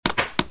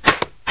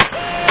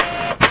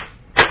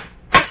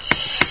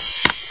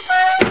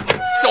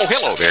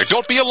Hello there.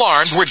 Don't be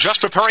alarmed. We're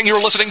just preparing your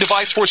listening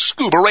device for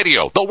Scuba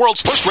Radio, the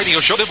world's first radio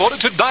show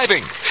devoted to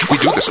diving. We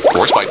do this, of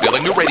course, by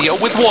filling the radio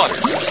with water.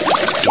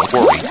 Don't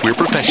worry, we're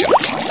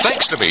professionals.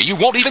 Thanks to me, you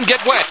won't even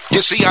get wet.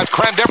 You see, I've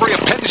crammed every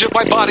appendage of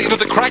my body into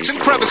the cracks and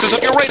crevices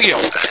of your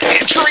radio,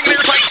 ensuring an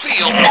airtight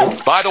seal.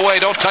 By the way,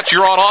 don't touch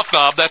your on-off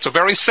knob. That's a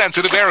very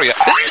sensitive area.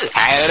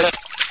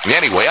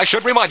 Anyway, I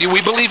should remind you,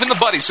 we believe in the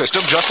buddy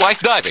system just like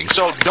diving,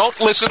 so don't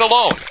listen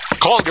alone.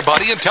 Call your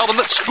buddy and tell them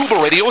that Scuba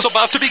Radio is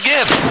about to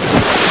begin.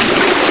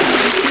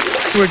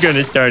 We're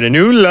gonna start a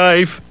new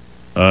life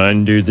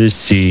under the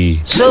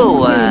sea.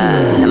 So,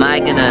 am I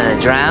gonna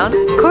drown?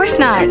 Of course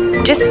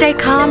not. Just stay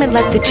calm and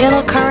let the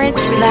gentle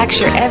currents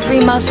relax your every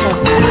muscle.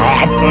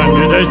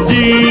 Under the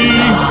sea.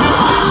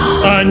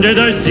 Under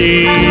the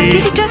sea.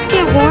 Did it just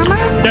get warmer?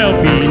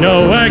 There'll be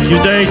no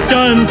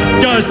accusations,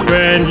 just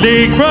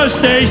friendly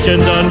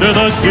crustaceans under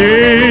the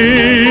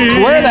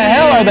sea. Where the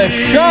hell are the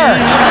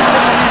sharks?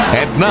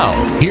 And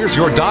now, here's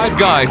your dive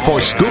guide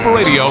for Scuba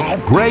Radio,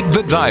 Greg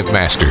the Dive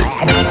Master.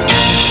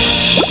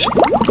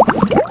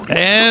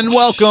 And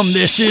welcome.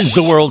 This is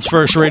the world's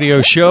first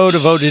radio show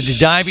devoted to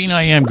diving.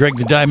 I am Greg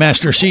the Dive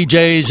Master.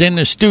 CJ's in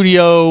the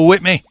studio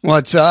with me.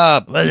 What's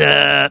up? What's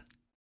up?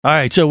 All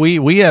right, so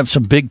we have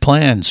some big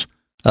plans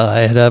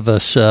ahead of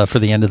us for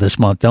the end of this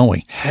month, don't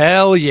we?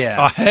 Hell yeah.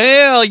 Oh,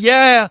 hell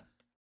yeah.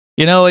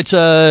 You know, it's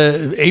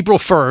April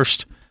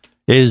 1st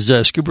is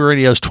Scuba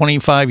Radio's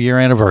 25-year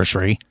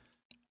anniversary.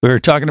 We were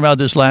talking about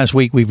this last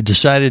week. We've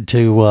decided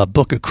to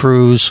book a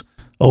cruise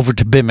over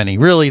to Bimini.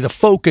 Really, the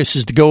focus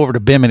is to go over to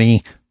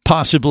Bimini,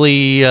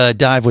 possibly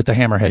dive with the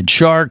hammerhead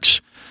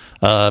sharks,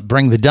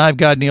 bring the dive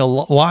god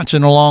Neil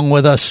Watson along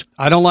with us.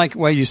 I don't like the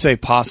way you say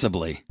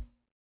possibly.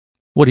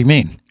 What do you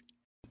mean?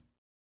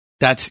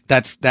 That's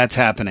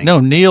happening. No,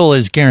 Neil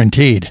is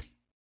guaranteed.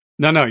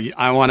 No,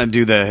 I want to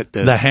do the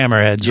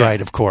hammerheads, yeah. Right,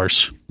 of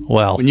course.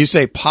 Well, when you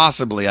say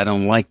possibly, I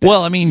don't like that.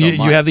 Well, I mean, you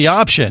have the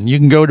option. You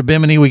can go to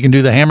Bimini. We can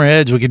do the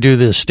hammerheads. We can do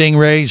the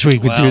stingrays. We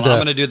could do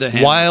the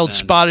wild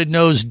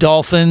spotted-nosed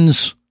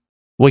dolphins.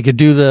 We could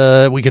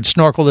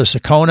snorkel the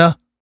Sakona.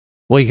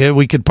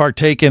 We could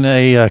partake in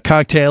a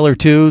cocktail or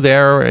two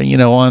there,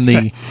 on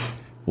the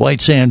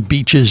white sand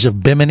beaches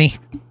of Bimini.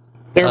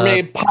 There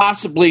may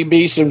possibly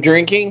be some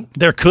drinking.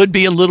 There could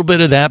be a little bit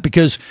of that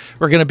because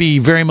we're going to be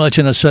very much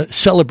in a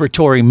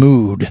celebratory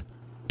mood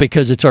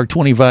because it's our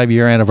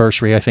 25-year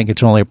anniversary. I think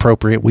it's only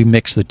appropriate we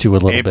mix the two a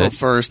little bit. April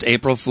 1st,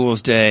 April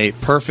Fool's Day,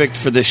 perfect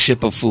for the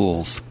Ship of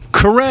Fools.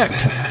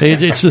 Correct.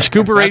 It's the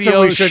Scuba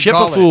Radio Ship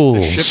of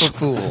Fools. The Ship of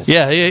Fools.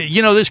 Yeah,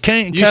 this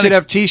can't. You should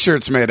have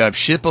T-shirts made up.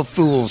 Ship of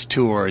Fools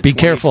Tour. Be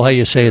careful how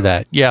you say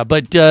that. Yeah,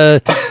 but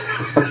bunch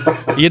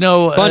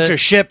of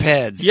ship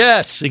heads.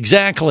 Yes,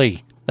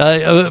 exactly.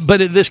 But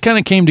this kind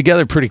of came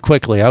together pretty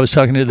quickly. I was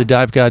talking to the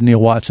dive god Neil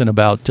Watson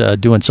about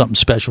doing something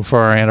special for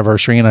our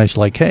anniversary, and I was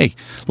like, "Hey,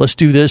 let's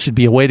do this. It'd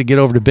be a way to get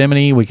over to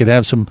Bimini. We could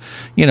have some,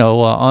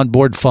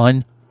 onboard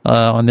fun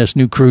on this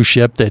new cruise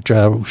ship that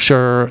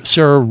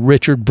Sir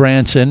Richard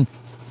Branson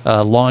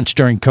launched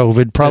during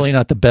COVID. Probably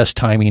not the best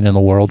timing in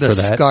the world for that.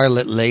 The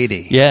Scarlet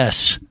Lady.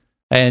 Yes.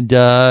 And,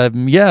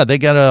 they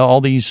got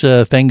all these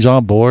things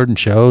on board and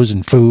shows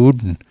and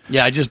food. And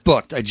yeah, I just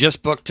booked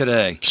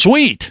today.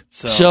 Sweet.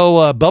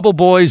 So Bubble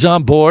Boy's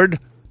on board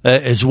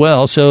as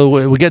well.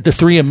 So we get the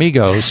three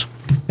amigos,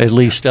 at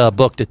least,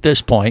 booked at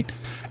this point.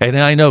 And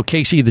I know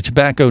Casey the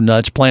Tobacco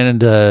Nut's planning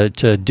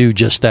to do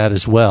just that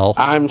as well.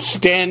 I'm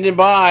standing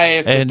by.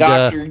 If the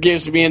doctor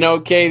gives me an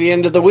okay at the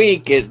end of the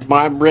week,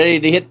 I'm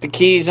ready to hit the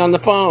keys on the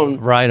phone.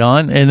 Right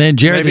on. And then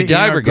Jerry the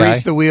Diver Guy.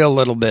 Grease the wheel a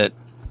little bit.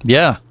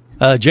 Yeah.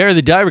 Jerry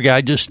the Diver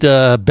Guy just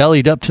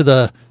bellied up to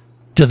the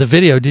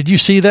video. Did you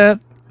see that?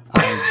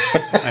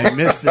 I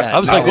missed that. I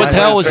was like, what the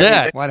hell was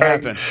that? What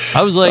happened?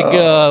 I was like,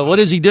 what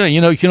is he doing?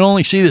 You can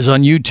only see this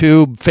on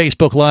YouTube,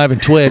 Facebook Live,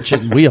 and Twitch,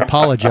 and we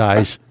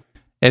apologize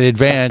in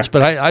advance.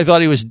 But I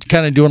thought he was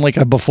kind of doing like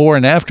a before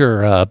and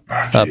after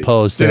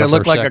pose. Did it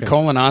look like a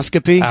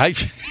colonoscopy?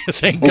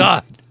 Thank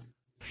God.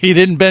 He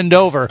didn't bend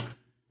over.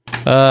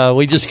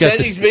 We just got.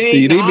 Do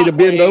you need me to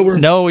bend over?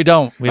 No, we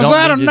don't. Was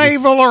that a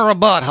navel or a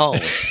butthole?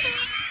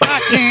 I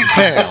can't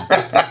tell.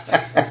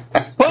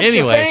 Put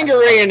your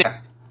finger in it.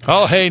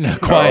 Oh, hey, no,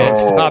 quiet.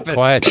 Stop it.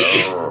 Quiet.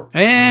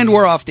 And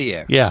we're off the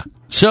air. Yeah.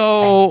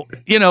 So,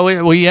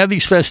 we have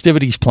these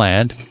festivities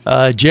planned.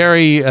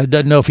 Jerry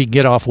doesn't know if he can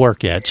get off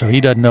work yet, so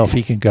he doesn't know if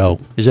he can go.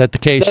 Is that the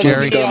case,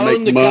 Jerry? Doesn't he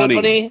own the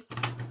company?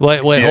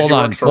 Wait, hold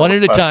on. One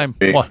at a time.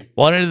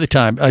 One at a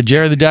time.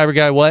 Jerry the Diver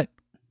Guy, what?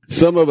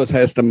 Some of us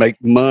has to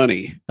make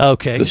money.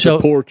 Okay, to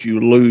support you,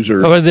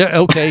 loser.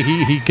 Okay,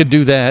 he could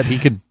do that. He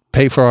could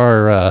pay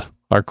for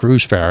our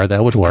cruise fare.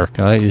 That would work.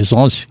 As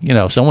long as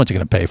someone's going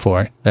to pay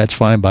for it, that's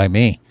fine by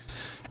me.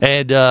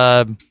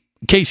 And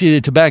Casey the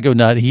Tobacco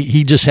Nut,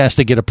 he just has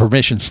to get a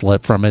permission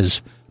slip from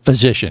his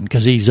physician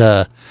because he's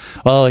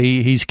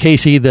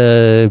Casey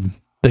the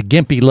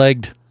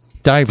gimpy-legged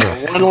diver.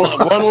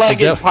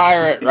 One-legged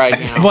pirate right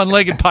now.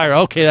 One-legged pirate.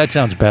 Okay, that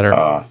sounds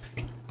better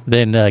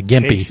than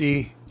gimpy.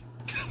 Casey.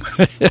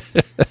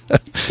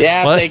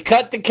 Yeah, they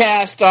cut the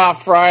cast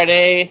off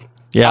Friday.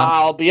 Yeah.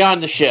 I'll be on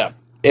the ship.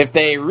 If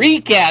they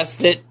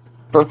recast it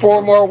for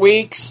 4 more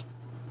weeks,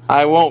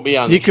 I won't be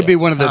on the ship. He could be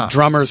one of the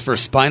drummers for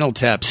Spinal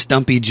Tap,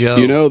 Stumpy Joe.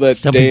 You know that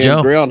Stumpy damn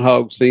Joe.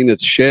 groundhog seen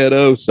its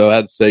shadow, so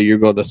I'd say you're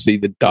going to see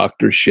the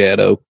Doctor's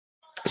shadow.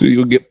 So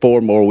you'll get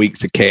 4 more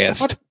weeks of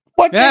cast.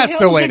 What That's the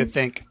hell's way a- to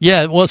think.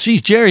 Yeah, well, see,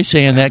 Jerry's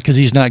saying that because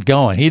he's not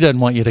going. He doesn't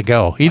want you to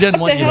go. He doesn't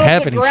want What you the to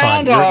hell's have a any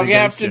fun. groundhog You're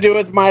have the to gangster. do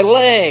with my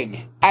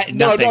leg?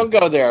 No, Nothing. don't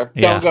go there.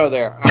 Yeah. Don't go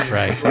there.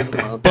 Right.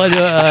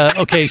 But,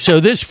 okay, so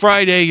this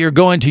Friday you're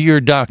going to your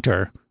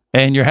doctor,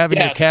 and you're having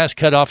your Yes. cast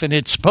cut off, and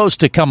it's supposed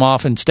to come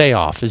off and stay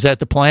off. Is that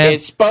the plan?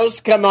 It's supposed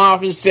to come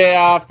off and stay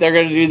off. They're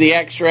going to do the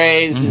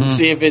x-rays and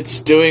see if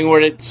it's doing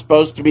what it's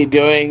supposed to be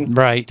doing.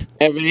 Right.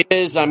 If it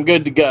is, I'm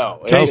good to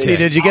go. Casey, If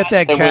it's did you get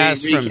that not, then we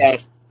cast from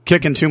recast.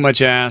 kicking too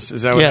much ass?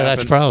 Is that what Yeah, happened?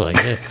 that's probably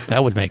it.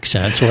 That would make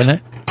sense, wouldn't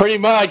it? Pretty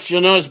much.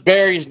 You'll notice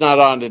Barry's not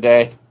on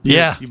today.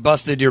 Yeah. You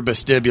busted your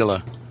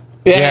vestibula.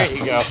 There Yeah.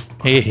 you go.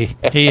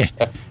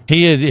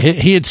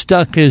 He had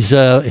stuck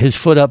his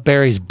foot up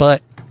Barry's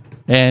butt,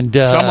 and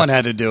Someone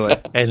had to do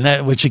it. and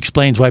that which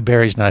explains why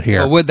Barry's not here.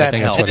 Well, would that I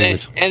think that's help? what it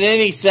was. And then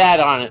he sat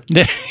on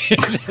it.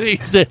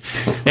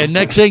 And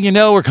next thing you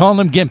know, we're calling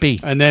him Gimpy.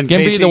 And then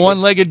Gimpy, Casey- the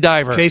one-legged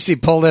diver. Casey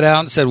pulled it out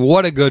and said,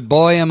 "What a good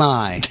boy am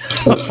I."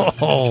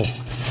 Oh,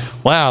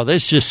 wow!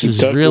 This just is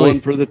Took really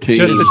one for the team.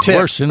 Just a tip.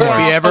 worse than If worse.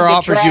 he ever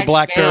Off the offers you tracks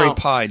blackberry now.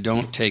 pie,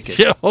 don't take it.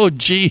 Oh,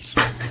 jeez.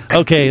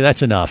 Okay,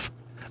 that's enough.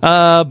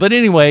 But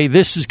anyway,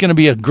 this is going to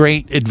be a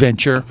great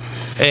adventure,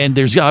 and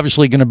there's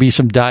obviously going to be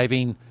some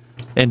diving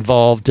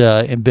involved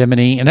in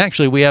Bimini. And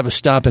actually, we have a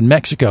stop in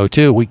Mexico,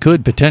 too. We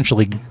could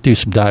potentially do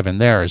some diving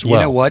there as well.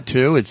 You know what,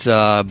 too? It's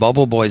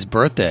Bubble Boy's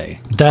birthday.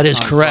 That is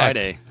on correct.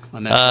 Friday,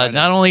 on that Friday.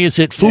 Not only is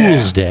it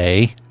Fool's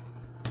Day,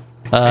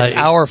 it's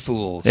our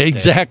Fools. Day.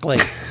 exactly.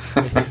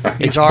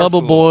 He's It's our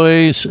Bubble fool.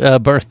 Boy's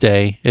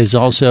birthday is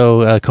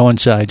also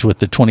coincides with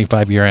the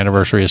 25-year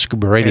anniversary of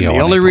Scuba And Radio. the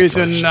on only April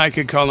reason 1st. I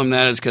could call him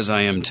that is because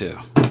I am, too.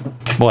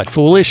 What,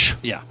 foolish?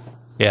 Yeah.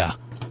 Yeah.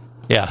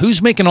 Yeah.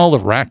 Who's making all the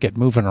racket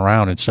moving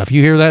around and stuff?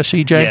 You hear that,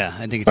 CJ? Yeah,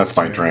 I think it's That's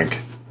my drink.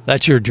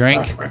 That's your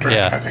drink? That's my drink,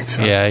 Yeah. I think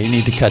so. Yeah, you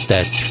need to cut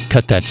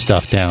that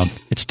stuff down.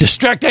 It's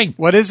distracting.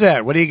 What is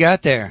that? What do you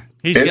got there?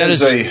 He's It got is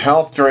his, a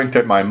health drink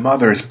that my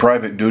mother's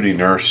private duty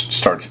nurse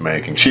starts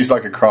making. She's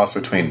like a cross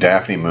between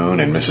Daphne Moon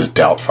and Mrs.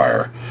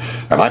 Doubtfire.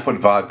 And I put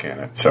vodka in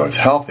it, so it's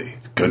healthy.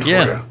 It's good for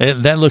yeah. you.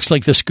 That looks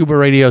like the Scuba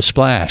Radio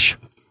splash.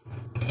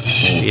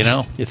 You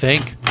know, you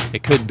think?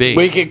 It could be.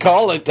 We could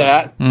call it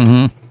that.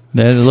 Then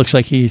it looks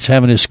like he's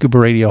having his Scuba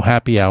Radio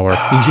happy hour.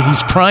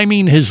 He's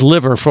priming his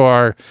liver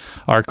for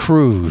our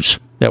cruise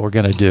that we're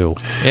going to do.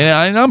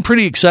 And I'm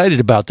pretty excited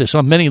about this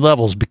on many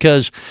levels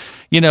because,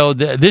 you know,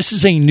 this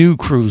is a new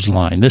cruise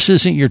line. This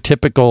isn't your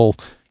typical,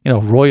 you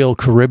know, Royal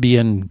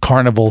Caribbean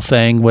Carnival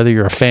thing, whether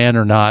you're a fan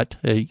or not.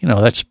 You know,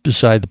 that's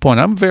beside the point.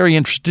 I'm very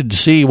interested to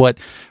see what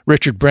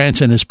Richard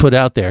Branson has put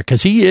out there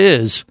because he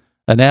is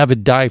an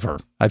avid diver.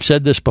 I've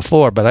said this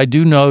before, but I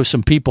do know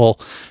some people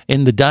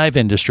in the dive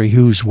industry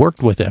who's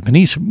worked with him, and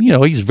he's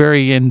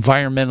very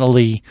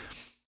environmentally,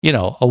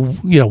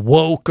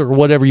 woke or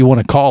whatever you want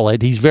to call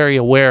it. He's very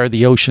aware of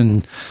the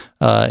ocean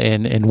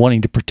and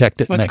wanting to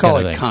protect it. Let's and that call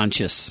kind of it thing.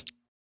 conscious.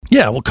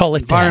 Yeah, we'll call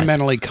it that.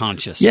 Environmentally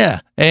conscious. Yeah,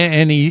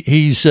 and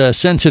he's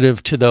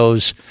sensitive to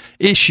those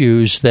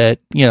issues that,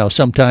 you know,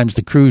 sometimes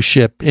the cruise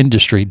ship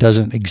industry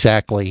doesn't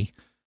exactly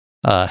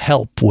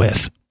help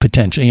with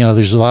potentially. You know,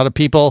 there's a lot of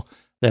people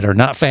that are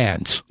not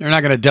fans. They're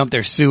not going to dump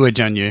their sewage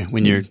on you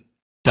when you're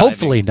diving.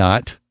 Hopefully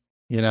not.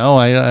 You know,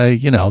 I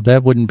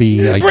that wouldn't be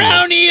ideal.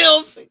 Brown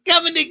eels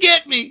coming to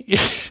get me.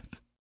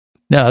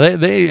 No,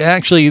 they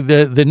actually,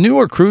 the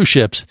newer cruise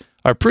ships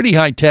are pretty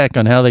high tech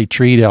on how they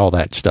treat all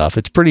that stuff.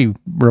 It's pretty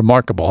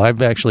remarkable.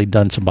 I've actually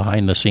done some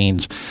behind the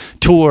scenes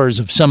tours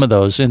of some of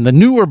those, and the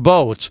newer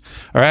boats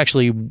are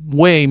actually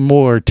way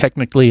more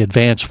technically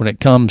advanced when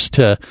it comes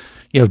to,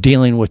 you know,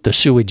 dealing with the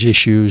sewage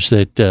issues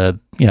that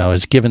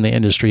has given the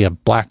industry a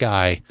black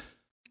eye.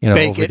 You know,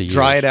 Bake over the it,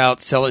 dry years. it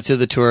out, sell it to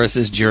the tourists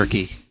as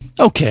jerky.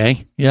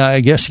 Okay, yeah, I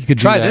guess you could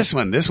Try do that. this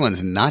one. This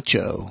one's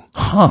nacho.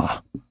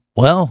 Huh.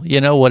 Well, you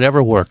know,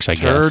 whatever works, I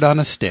guess. Turd on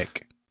a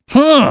stick.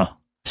 Huh.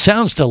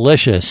 Sounds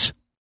delicious.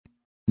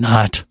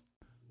 Not.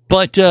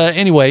 But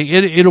anyway,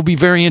 it'll be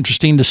very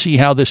interesting to see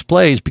how this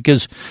plays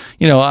because,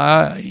 you know,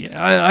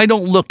 I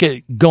don't look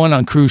at going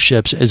on cruise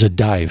ships as a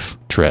dive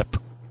trip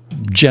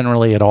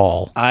generally at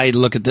all. I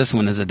look at this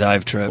one as a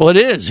dive trip. Well, it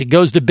is. It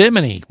goes to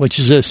Bimini, which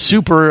is a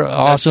super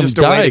awesome just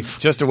dive.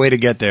 Just a way to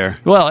get there.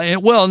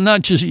 Well,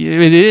 not just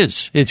it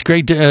is. It's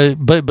great,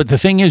 but the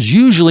thing is,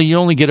 usually you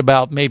only get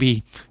about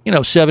maybe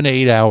 7 to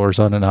 8 hours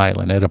on an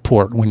island at a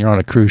port when you're on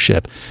a cruise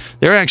ship.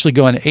 They're actually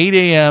going 8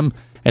 a.m.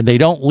 and they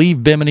don't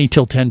leave Bimini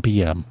till 10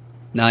 p.m.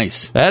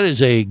 Nice. That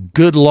is a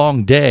good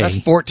long day. That's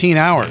 14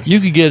 hours. You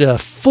could get a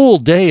full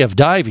day of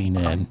diving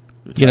in.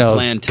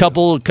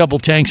 Couple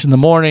tanks in the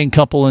morning,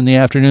 couple in the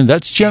afternoon.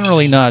 That's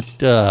generally not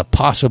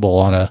possible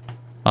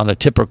on a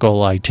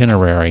typical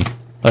itinerary.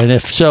 And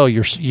if so,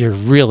 you're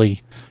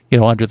really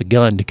under the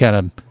gun to kind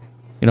of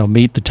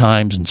meet the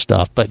times and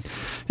stuff. But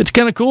it's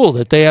kind of cool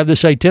that they have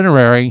this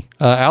itinerary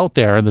out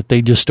there that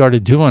they just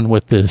started doing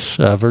with this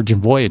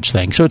Virgin Voyage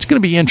thing. So it's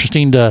going to be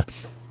interesting to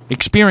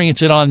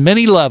experience it on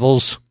many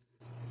levels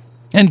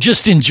and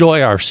just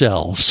enjoy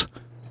ourselves,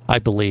 I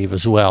believe,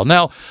 as well.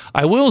 Now,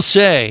 I will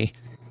say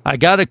I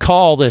got a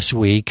call this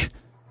week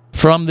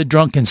from the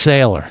Drunken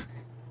Sailor.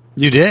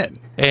 You did?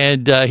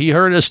 And he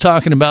heard us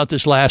talking about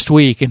this last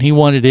week, and he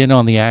wanted in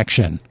on the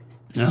action.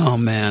 Oh,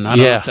 man. I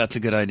don't know if that's a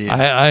good idea.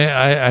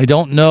 I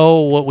don't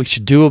know what we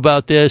should do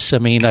about this. I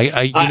mean, I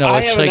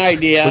have an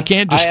idea. We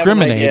can't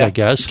discriminate, I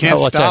guess. You can't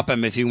stop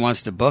him if he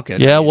wants to book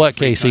it. Yeah, what,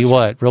 Casey?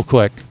 What? Real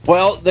quick.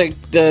 Well,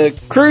 the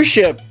cruise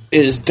ship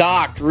is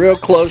docked real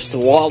close to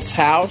Walt's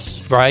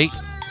house. Right.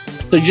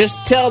 So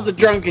just tell the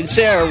Drunken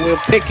Sailor we'll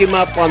pick him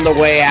up on the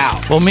way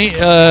out. Well, meet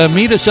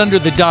us under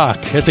the dock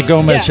at the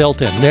Gomez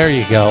Hilton. There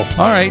you go.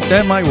 All right,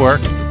 that might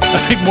work.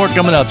 More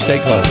coming up. Stay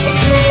close.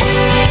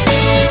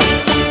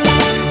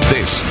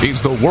 This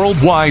is the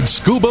Worldwide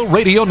Scuba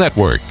Radio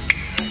Network.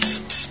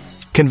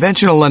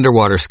 Conventional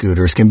underwater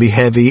scooters can be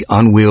heavy,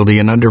 unwieldy,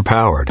 and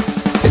underpowered.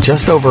 At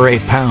just over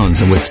 8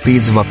 pounds and with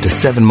speeds of up to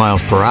 7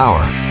 miles per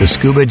hour, the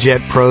Scuba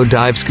Jet Pro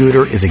dive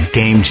scooter is a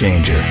game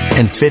changer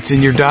and fits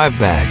in your dive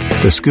bag.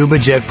 The Scuba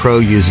Jet Pro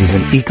uses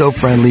an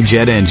eco-friendly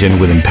jet engine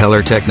with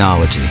impeller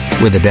technology.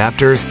 With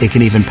adapters, it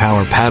can even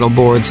power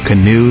paddleboards,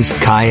 canoes,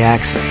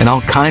 kayaks, and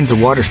all kinds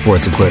of water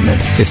sports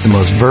equipment. It's the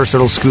most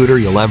versatile scooter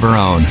you'll ever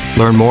own.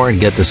 Learn more and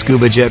get the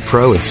Scuba Jet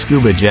Pro at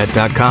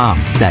scubajet.com.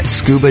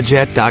 That's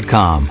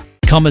scubajet.com.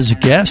 Come as a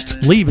guest,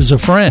 leave as a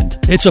friend.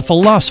 It's a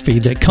philosophy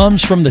that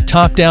comes from the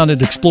top down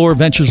at Explorer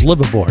Ventures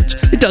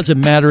liveaboards. It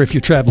doesn't matter if you're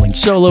traveling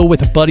solo,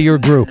 with a buddy, or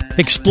group.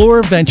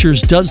 Explorer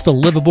Ventures does the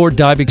liveaboard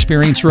dive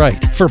experience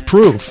right. For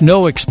proof,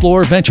 know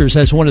Explorer Ventures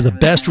has one of the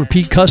best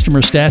repeat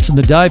customer stats in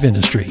the dive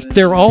industry.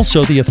 They're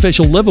also the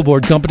official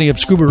liveaboard company of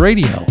Scuba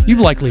Radio.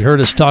 You've likely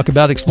heard us talk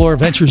about Explorer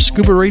Ventures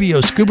Scuba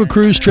Radio scuba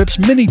cruise trips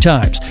many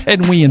times,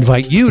 and we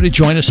invite you to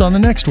join us on the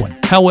next one.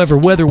 However,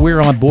 whether we're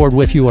on board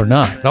with you or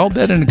not, I'll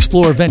bet an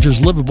Explorer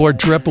Ventures liveaboard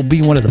trip will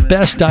be one of the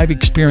best dive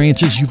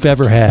experiences you've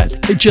ever had.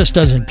 It just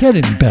doesn't get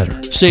any better.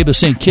 Saba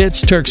St.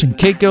 Kitts, Turks and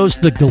Caicos,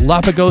 the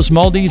Galapagos,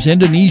 Maldives,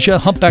 Indonesia,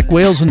 humpback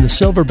whales, and the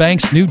Silver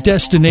Banks, new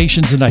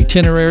destinations and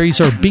itineraries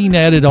are being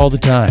added all the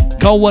time.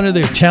 Call one of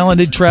their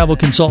talented travel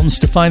consultants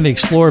to find the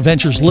Explorer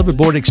Ventures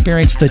liveaboard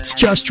experience that's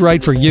just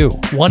right for you.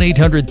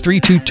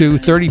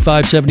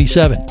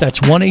 1-800-322-3577. That's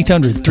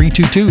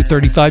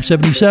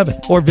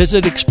 1-800-322-3577. Or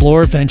visit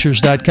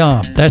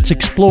explorerventures.com. That's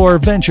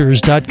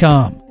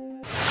explorerventures.com.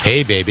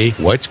 Hey, baby,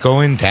 what's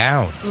going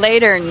down?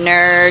 Later,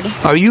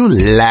 nerd. Are you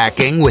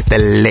lacking with the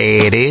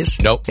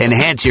ladies? Nope.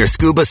 Enhance your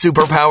scuba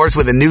superpowers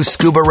with a new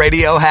Scuba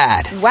Radio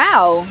hat.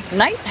 Wow,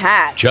 nice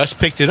hat. Just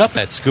picked it up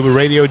at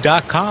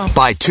scubaradio.com.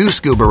 Buy 2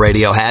 Scuba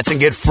Radio hats and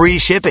get free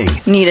shipping.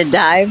 Need a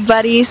dive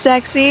buddy,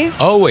 sexy?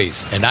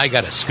 Always, and I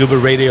got a Scuba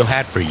Radio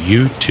hat for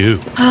you, too.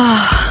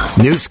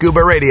 New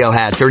Scuba Radio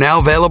hats are now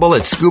available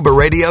at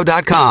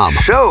scubaradio.com.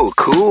 So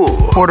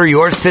cool. Order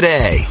yours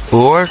today,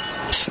 or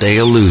stay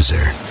a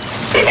loser.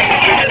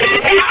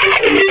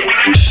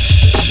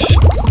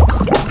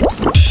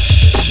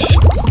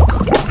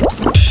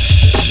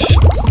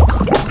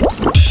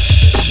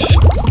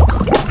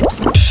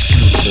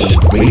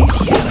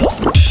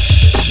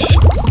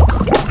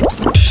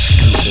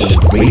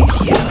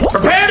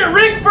 Prepare to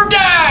rig for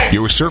dive!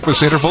 Your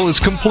surface interval is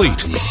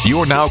complete.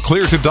 You're now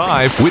clear to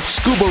dive with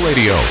Scuba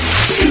Radio.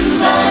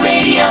 Scuba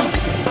Radio.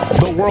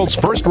 The world's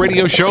first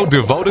radio show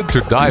devoted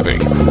to diving.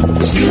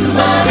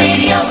 Scuba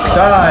Radio.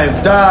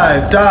 Dive,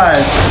 dive,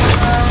 dive.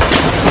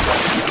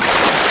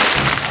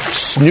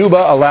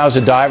 Snuba allows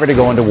a diver to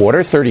go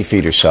underwater 30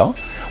 feet or so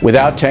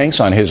without tanks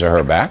on his or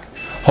her back,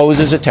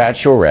 hoses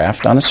attached to a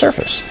raft on the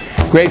surface.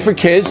 Great for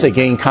kids. They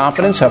gain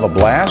confidence, have a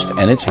blast,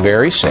 and it's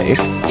very safe.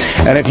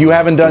 And if you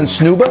haven't done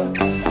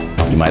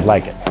Snuba, you might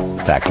like it.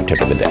 Factor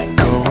tip of the day.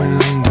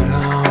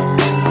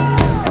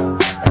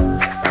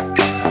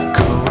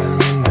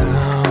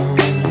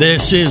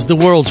 This is the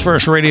world's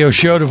first radio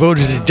show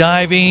devoted to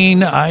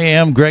diving. I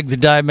am Greg the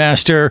Dive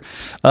Master.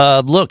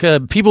 Look,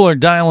 people are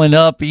dialing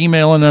up,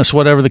 emailing us,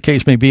 whatever the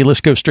case may be.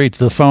 Let's go straight to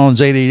the phones,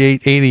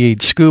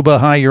 888-88-SCUBA.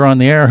 Hi, you're on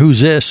the air.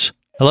 Who's this?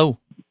 Hello?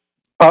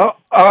 I'm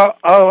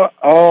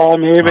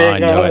here. I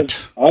knew it.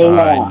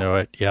 I knew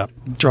it, yeah.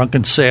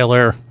 Drunken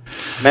Sailor.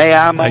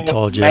 I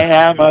told you.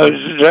 I'm a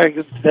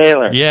drunken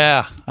sailor.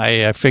 Yeah,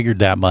 I figured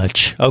that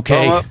much.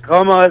 Okay.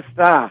 ¿Cómo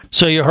está?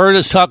 So you heard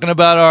us talking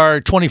about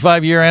our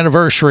 25-year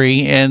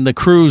anniversary and the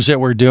cruise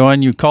that we're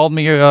doing. You called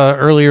me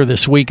earlier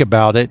this week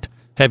about it.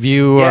 Have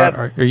you?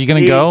 Are you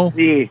going to go?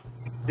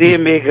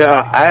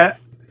 Amigo.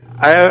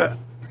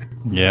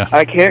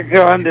 I can't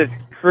go on the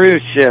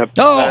cruise ship.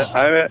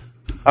 Oh.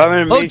 I'm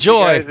going to meet you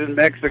guys in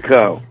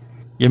Mexico.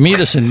 You meet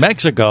us in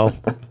Mexico.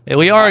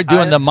 We are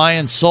doing the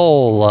Mayan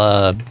Soul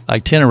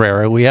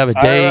itinerary. We have a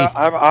day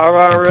I'm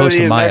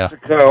already in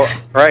Mexico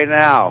right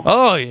now.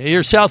 Oh,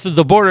 you're south of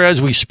the border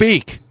as we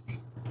speak.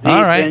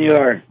 All right.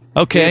 Senor.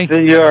 Okay.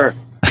 Sí, senor.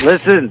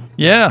 Listen.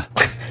 Yeah.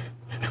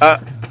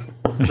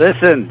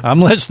 Listen.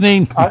 I'm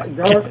listening. Dos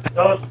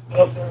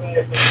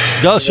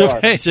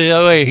cervezas.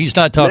 Oh, wait, he's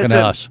not talking to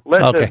us.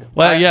 Listen, okay.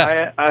 Well,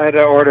 yeah. I had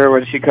to order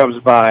when she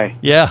comes by.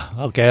 Yeah.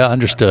 Okay.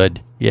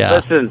 Understood. Yeah.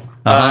 Listen,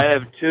 I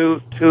have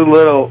two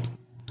little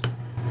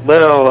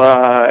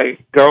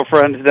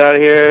girlfriends down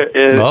here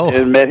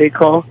in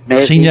Mexico.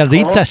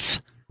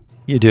 Señoritas.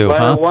 You do,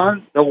 huh?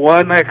 The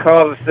one I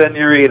call the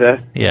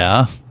señorita.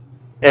 Yeah.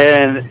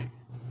 And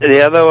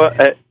the other one,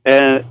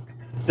 and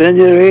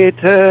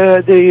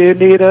señorita, do you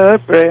need a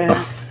friend?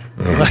 Oh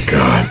my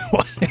God.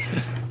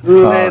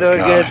 Little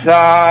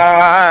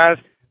guitars.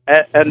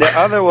 And the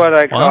other one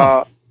I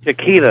call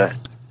Chiquita.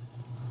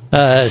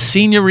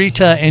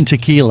 Señorita and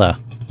tequila.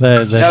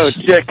 No,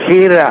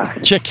 Chiquita.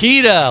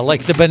 Chiquita,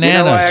 like the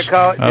bananas.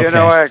 You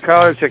know why I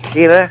call her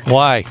Chiquita?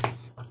 Why?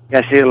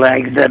 Because she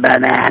likes the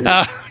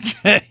banana.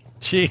 Okay.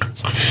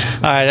 Jeez.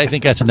 All right, I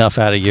think that's enough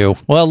out of you.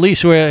 Well, at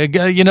least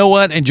you know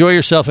what? Enjoy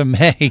yourself in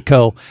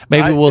Mexico.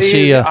 Maybe we'll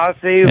see you. I'll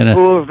see you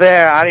fools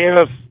there.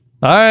 Adios.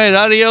 All right,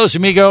 adios,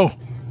 amigo.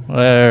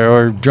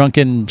 Or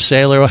drunken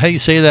sailor. How do you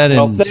say that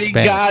in thank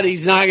Spanish? God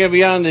he's not going to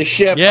be on the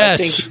ship.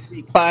 Yes. I think he'd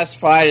be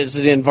classified as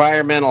an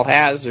environmental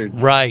hazard.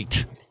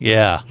 Right.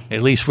 Yeah.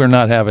 At least we're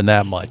not having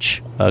that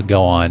much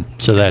go on.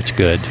 So that's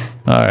good.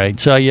 All right.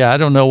 So, yeah, I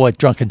don't know what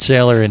drunken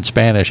sailor in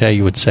Spanish, how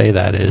you would say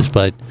that is,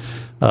 but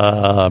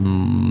I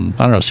don't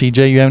know.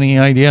 CJ, you have any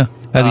idea?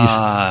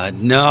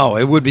 No,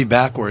 it would be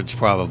backwards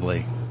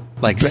probably.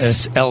 Like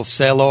El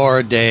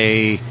Sailor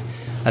de...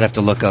 I'd have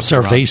to look up.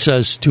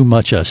 Cervezas too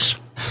muchas.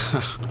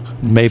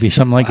 Maybe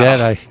something like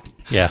that.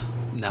 Yeah.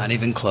 Not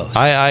even close.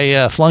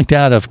 I flunked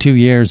out of 2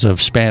 years of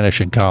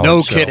Spanish in college.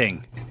 No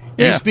kidding.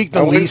 Yeah. You speak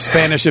the least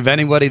Spanish of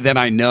anybody that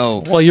I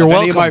know. Well, you're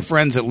welcome. Any of my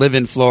friends that live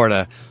in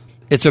Florida,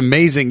 it's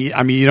amazing.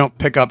 I mean, you don't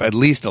pick up at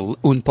least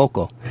un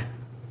poco.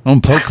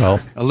 Un poco.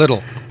 A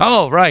little.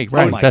 Oh, right.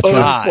 Oh my That's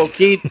God.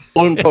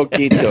 Un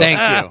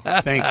poquito.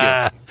 Thank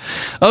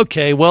you.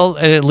 Okay, well,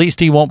 at least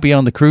he won't be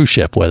on the cruise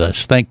ship with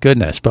us. Thank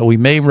goodness. But we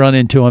may run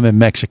into him in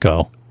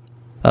Mexico.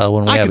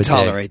 When we I have can a day.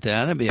 tolerate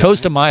that. That'd be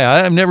Costa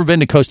Maya. I've never been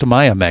to Costa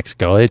Maya,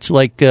 Mexico. It's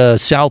like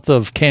south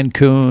of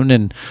Cancun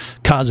and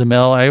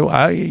Cozumel.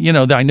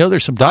 I know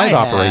there's some dive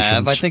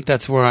operations. I think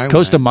that's where I went.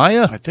 Costa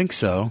Maya? I think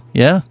so.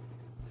 Yeah.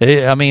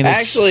 I mean,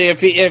 actually,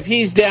 if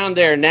he's down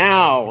there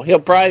now, he'll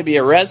probably be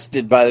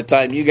arrested by the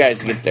time you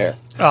guys get there.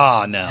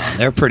 Oh no,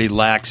 they're pretty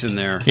lax in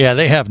there. Yeah,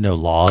 they have no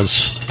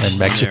laws in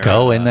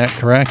Mexico. Isn't that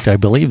correct? I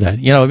believe that.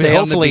 Stay hopefully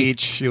on the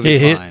beach, you'll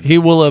be fine. He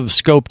will have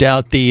scoped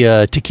out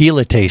the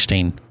tequila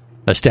tasting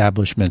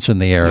establishments in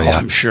the area. Oh,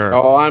 I'm sure.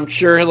 Oh, I'm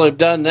sure he'll have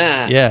done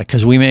that. Yeah,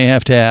 because we may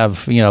have to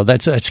have,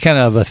 that's kind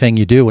of a thing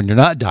you do when you're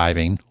not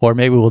diving, or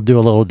maybe we'll do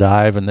a little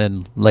dive and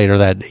then later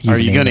that evening. Are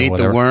you going to eat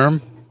the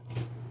worm?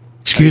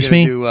 Excuse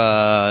me? Do,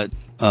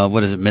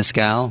 what is it,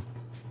 mezcal?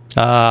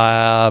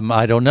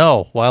 I don't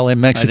know. While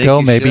in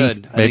Mexico,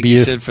 maybe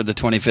you should for the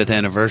 25th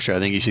anniversary. I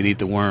think you should eat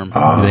the worm.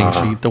 I think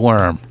you should eat the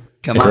worm.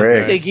 Come on,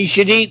 I think you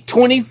should eat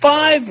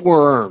 25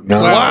 worms.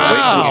 No,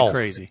 wow.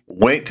 Crazy.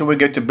 Wait till we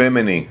get to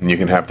Bimini, and you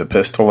can have the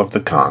pistol of the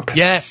conch.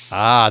 Yes.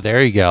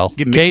 There you go.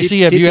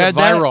 Casey, have you had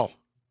viral.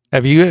 That?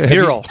 Have you?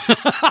 Viral.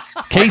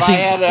 Casey, I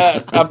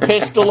had a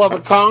pistol of a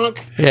conch.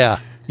 Yeah.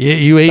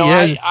 You ate.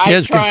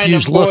 I try and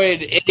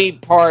avoid any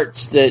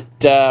parts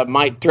that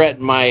might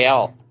threaten my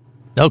health.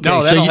 Okay,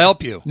 no, that'll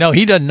help you. No,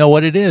 he doesn't know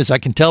what it is. I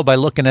can tell by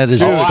looking at his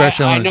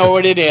expression. I know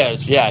what it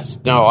is. Yes.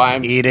 No,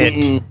 I'm. Eat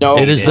it. No,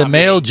 it is the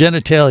male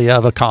genitalia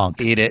of a conch.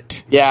 Eat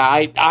it. Yeah,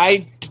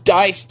 I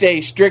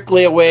stay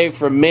strictly away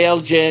from male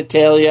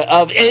genitalia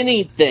of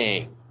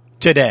anything.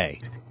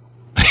 Today.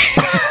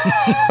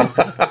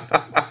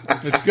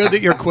 It's good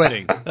that you're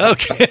quitting.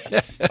 Okay.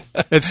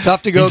 It's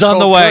tough to go He's on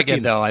the wagon, turkey,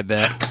 though, I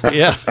bet.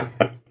 Yeah.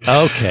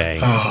 Okay.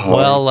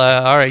 Well,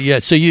 all right. Yeah.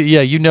 So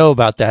you know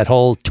about that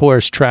whole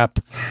tourist trap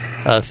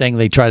thing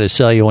they try to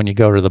sell you when you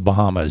go to the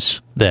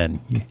Bahamas. Then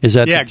is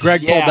that? Yeah.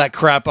 Greg pulled that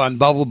crap on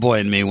Bubble Boy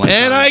and me one time.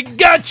 And I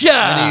gotcha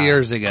many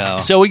years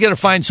ago. So we got to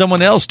find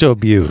someone else to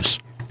abuse.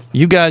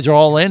 You guys are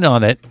all in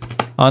on it.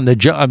 On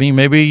the I mean,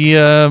 maybe.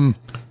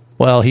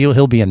 Well,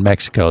 he'll be in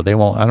Mexico. They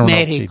won't. I don't know.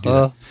 If they do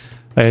that.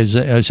 I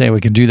was saying we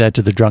can do that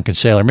to the drunken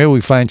sailor. Maybe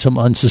we find some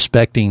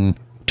unsuspecting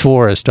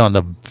tourist on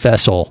the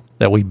vessel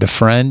that we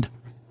befriend.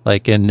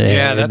 That's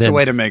a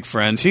way to make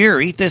friends. Here,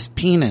 eat this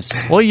penis.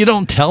 Well, you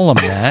don't tell them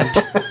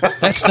that.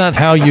 That's not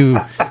how you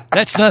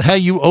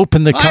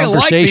open the conversation. I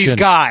like these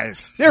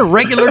guys. They're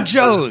regular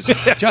Joes,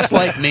 just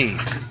like me.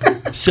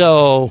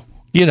 So,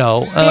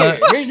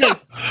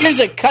 here's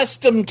a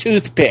custom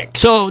toothpick.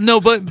 So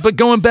no, but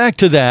going back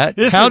to that,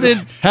 how did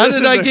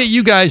I get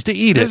you guys to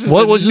eat it?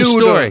 What was the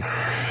story?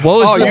 What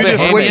was the you Bahamian?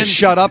 just wouldn't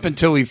shut up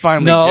until we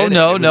finally did it.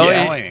 No.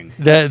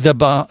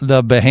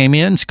 The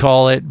Bahamians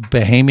call it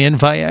Bahamian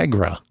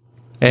Viagra.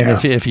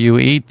 And if you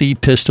eat the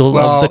pistol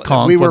of the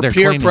conch, we were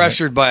peer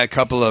pressured by a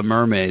couple of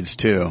mermaids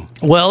too.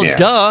 Well,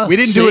 duh. We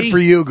didn't do it for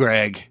you,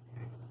 Greg.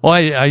 Well,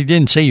 I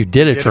didn't say you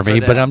did it for me,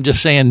 but I'm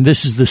just saying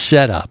this is the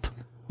setup.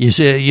 You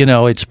say,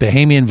 it's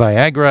Bahamian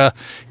Viagra.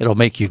 It'll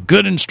make you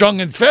good and strong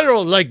and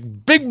federal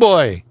like Big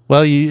Boy.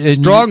 Well,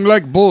 strong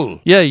like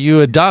bull. Yeah, you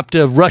adopt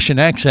a Russian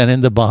accent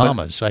in the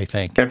Bahamas, I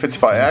think. If it's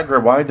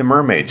Viagra, why'd the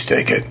mermaids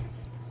take it?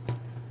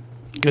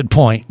 Good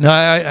point. No,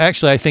 I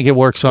think it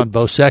works on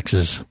both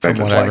sexes, from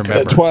what I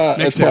remember.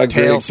 That's why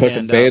Greg took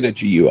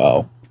advantage of you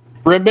all.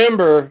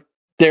 Remember,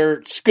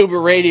 they're scuba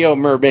radio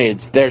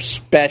mermaids. They're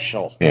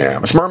special. Yeah,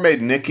 it was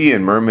Mermaid Nikki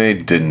and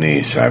Mermaid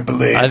Denise, I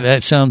believe.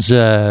 That sounds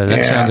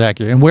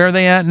accurate. And where are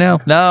they at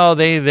now? No,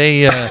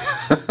 they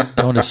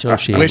don't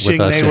associate Wishing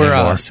with us they were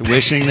anymore. us.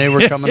 Wishing they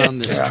were coming on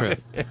this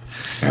trip.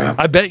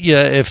 I bet you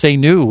if they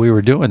knew we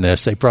were doing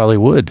this, they probably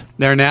would.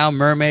 They're now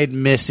Mermaid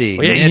Missy.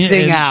 Well,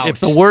 missing out. If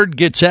the word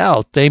gets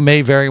out, they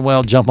may very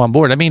well jump on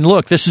board. I mean,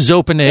 look, this is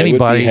open to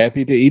anybody. Would be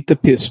happy to eat the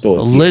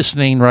pistol.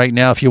 Listening right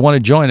now, if you want to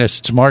join us,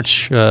 it's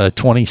March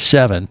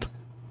 27th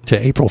to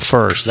April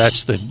 1st.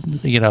 That's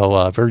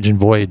the Virgin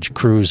Voyage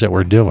cruise that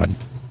we're doing.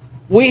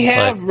 We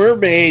have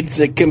mermaids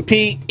that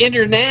compete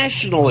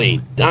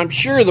internationally. I'm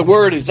sure the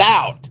word is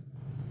out.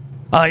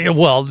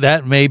 Well,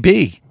 that may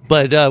be.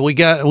 But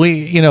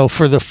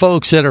for the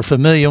folks that are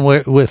familiar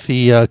with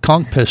the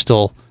conch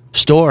pistol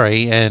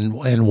story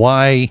and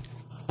why,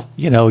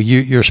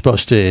 you're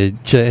supposed to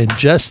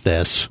ingest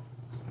this,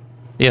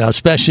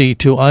 especially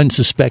to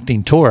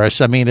unsuspecting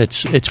tourists. I mean,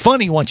 it's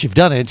funny once you've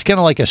done it. It's kind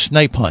of like a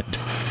snipe hunt,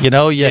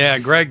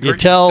 Greg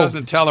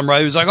doesn't tell them right.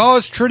 He was like, "Oh,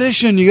 it's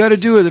tradition. You got to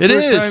do it the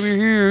first time you're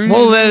here."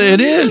 Well, it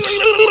is.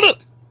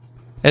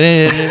 And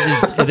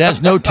it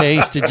has no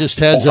taste. It just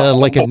has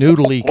like a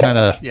noodly kind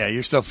of. Yeah,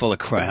 you're so full of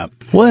crap.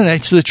 Well,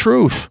 that's the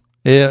truth.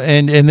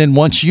 And then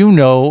once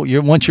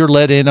once you're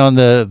let in on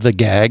the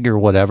gag or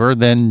whatever,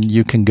 then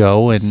you can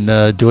go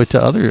and do it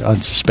to other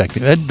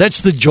unsuspecting.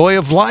 That's the joy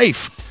of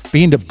life,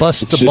 being to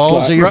bust the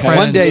balls of your friends.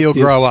 One day you'll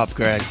grow up,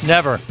 Greg.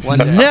 Never. One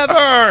day.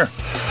 Never.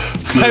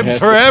 I'm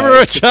forever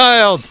a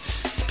child.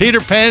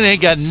 Peter Pan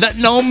ain't got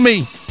nothing on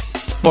me.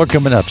 More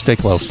coming up. Stay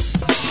close.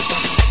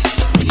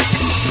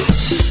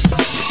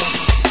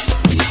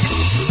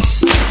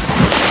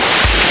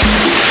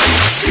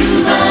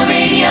 Scuba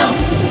Radio.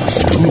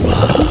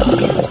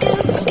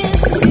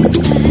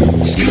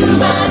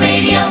 Scuba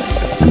Radio.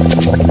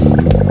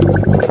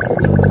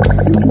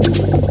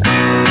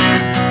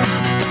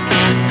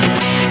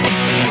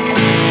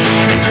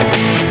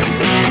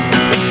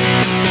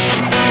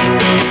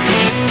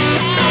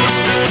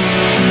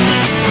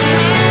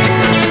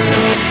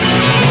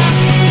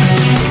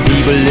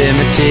 People, let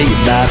me tell you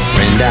about a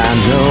friend I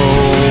know.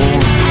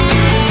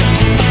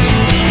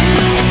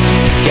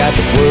 He's got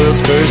the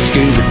world's first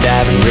scuba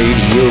diving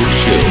radio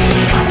show.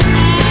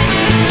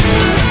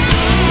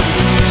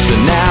 So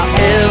now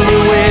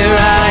everywhere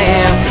I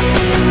am,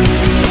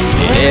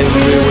 and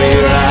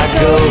everywhere I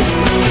go,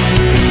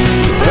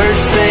 the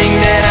first thing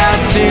that I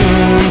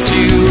tune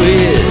to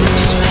is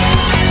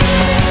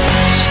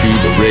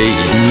Scuba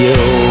Radio.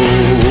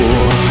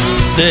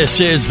 This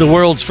is the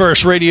world's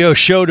first radio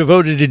show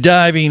devoted to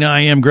diving.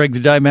 I am Greg the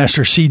Dive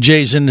Master.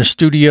 CJ's in the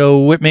studio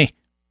with me,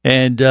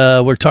 and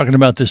we're talking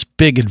about this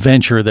big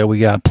adventure that we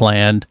got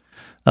planned.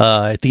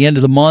 At the end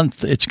of the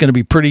month, it's going to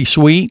be pretty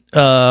sweet.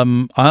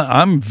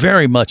 I'm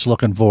very much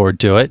looking forward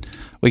to it.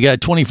 We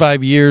got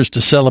 25 years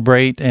to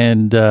celebrate,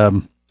 and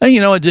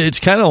it's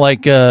kind of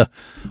like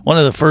one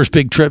of the first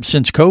big trips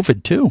since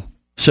COVID, too.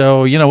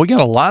 So, we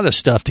got a lot of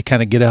stuff to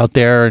kind of get out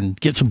there and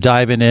get some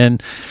diving in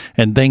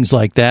and things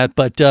like that.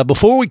 But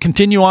before we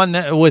continue on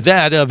with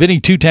that, Vinny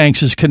Two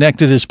Tanks is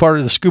connected as part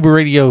of the Scuba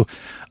Radio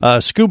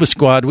Scuba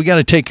Squad. We got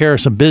to take care of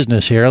some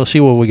business here. Let's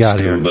see what we got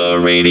here. Scuba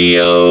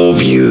Radio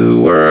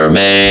viewer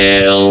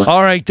mail.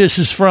 All right, this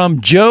is from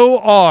Joe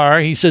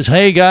R. He says,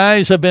 "Hey,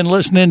 guys, I've been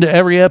listening to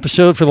every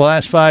episode for the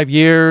last 5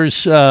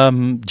 years.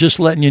 Just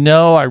letting you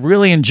know, I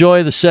really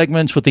enjoy the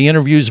segments with the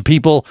interviews of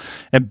people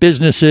and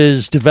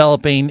businesses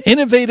developing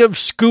innovative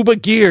scuba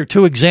gear.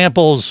 2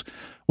 examples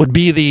would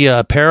be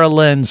the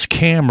Paralens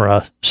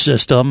camera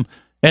system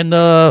and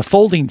the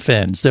folding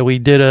fins that we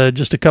did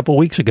just a couple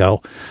weeks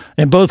ago.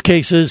 In both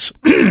cases,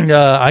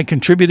 I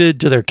contributed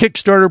to their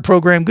Kickstarter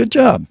program. Good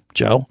job,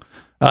 Joe."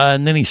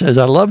 And then he says,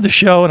 "I love the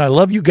show and I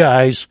love you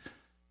guys.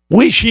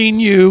 Wishing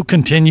you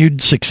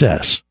continued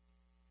success."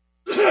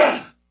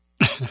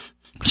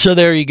 So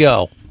there you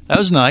go. That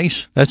was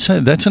nice. That's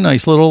a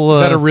nice little.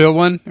 Is that a real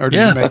one, or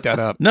did you make that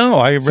up? No,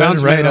 I read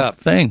sounds it right made up.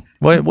 Thing.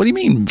 What do you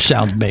mean?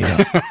 Sounds made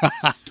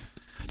up?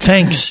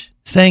 Thanks,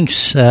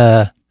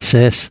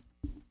 sis.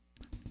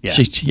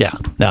 Yeah.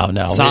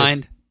 No.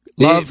 Signed.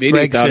 Love,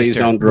 Greg's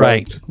sister.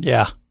 Right.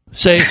 Yeah.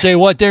 Say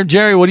what there,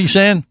 Jerry? What are you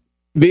saying?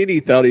 Vinny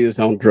thought he was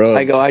on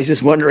drugs. I was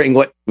just wondering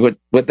what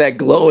that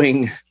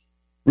glowing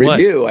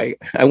review.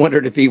 I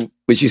wondered if he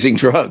was using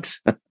drugs.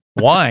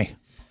 Why?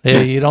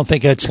 You don't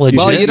think that's legit?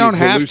 Well, you don't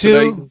have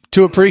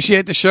to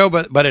appreciate the show,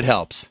 but it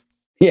helps.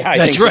 Yeah,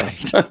 that's right.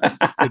 So.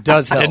 It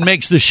does help. It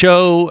makes the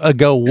show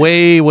go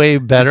way, way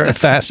better and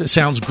faster. It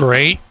sounds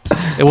great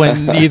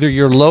when either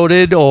you're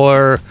loaded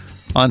or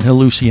on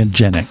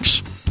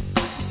hallucinogenics.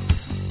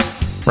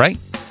 Right?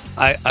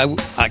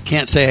 I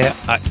can't say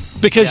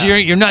because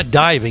you're not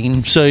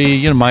diving, so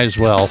you might as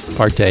well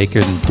partake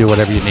and do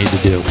whatever you need to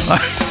do.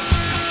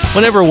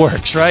 Whatever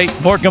works, right?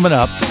 More coming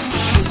up.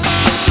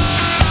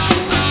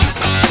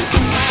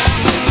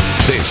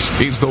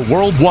 is the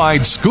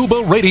Worldwide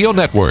Scuba Radio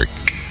Network.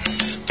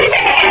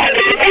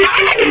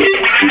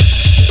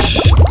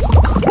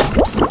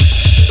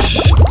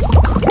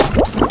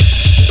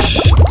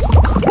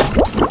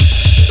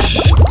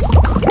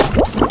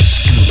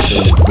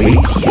 Scuba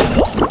Radio.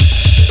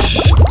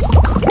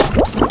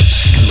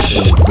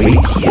 Scuba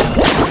Radio.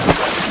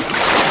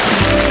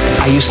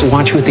 I used to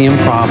watch you at the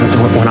Improv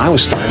when I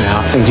was starting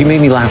out. Things you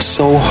made me laugh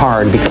so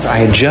hard because I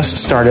had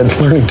just started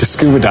learning to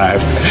scuba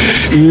dive.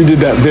 You did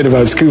that bit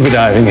about scuba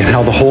diving and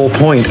how the whole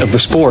point of the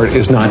sport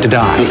is not to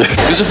die.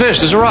 There's a fish,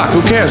 there's a rock,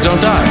 who cares?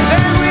 Don't die.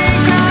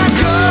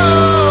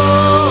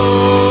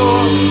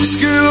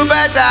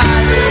 Scuba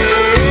diving.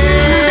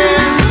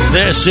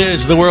 This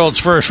is the world's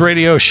first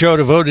radio show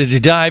devoted to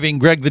diving.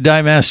 Greg the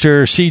Dive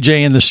Master,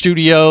 CJ in the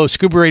studio,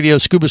 Scuba Radio,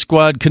 Scuba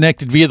Squad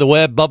connected via the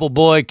web, Bubble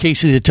Boy,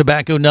 Casey the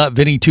Tobacco Nut,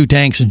 Vinny Two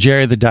Tanks, and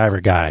Jerry the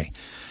Diver Guy.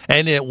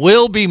 And it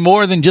will be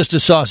more than just a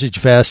sausage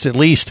fest, at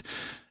least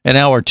an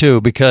hour or two,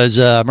 because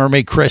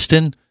Mermaid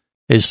Kristen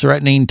is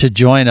threatening to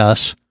join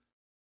us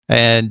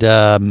and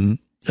live,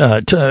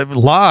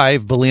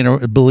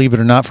 believe it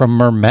or not, from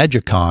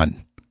Mermagicon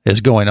is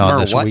going on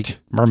this week.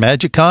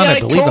 Mermagicon, I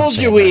told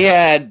you we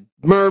had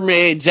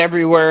mermaids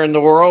everywhere in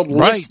the world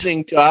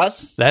listening to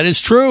us. That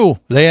is true.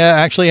 They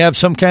actually have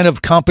some kind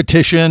of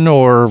competition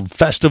or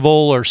festival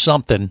or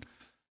something,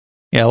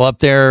 up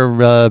there.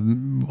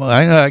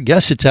 I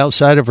guess it's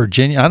outside of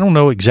Virginia. I don't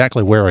know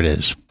exactly where it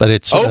is, but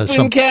it's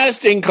open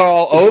casting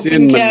call.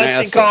 Open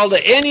casting call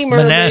to any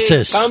mermaid.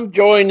 Manassas. Come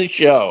join the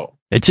show.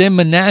 It's in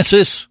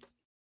Manassas.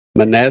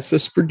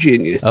 Manassas,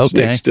 Virginia. It's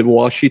Okay. next to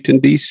Washington,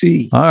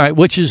 D.C. All right,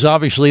 which is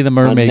obviously the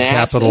mermaid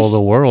capital of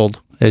the world,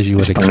 as you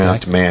would expect.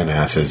 Pronounced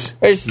Manasses.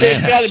 There's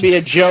got to be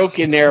a joke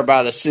in there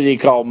about a city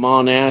called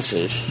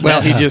Manassas. Well,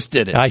 he just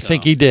did it. I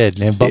think he did,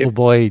 and Bubble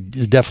Boy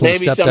definitely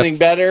Maybe stepped something up.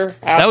 better.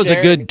 That was a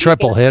good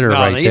triple hitter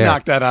right he there.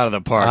 knocked that out of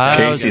the park.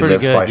 That was Casey pretty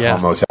lives good, by yeah.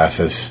 Homo's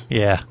asses.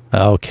 Yeah.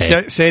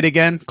 Okay. Say it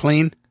again.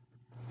 Clean.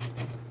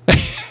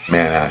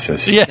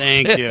 Manasses. Yeah.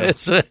 Thank you.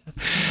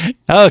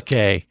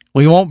 Okay.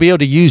 We won't be able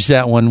to use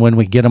that one when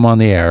we get them on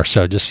the air,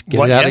 so just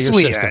get it out of your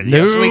system.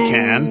 Yes, we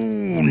can.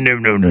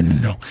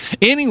 No.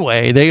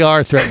 Anyway, they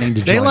are threatening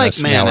to join They like us.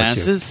 an hour or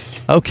two. manasses.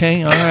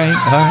 Okay, all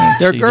right.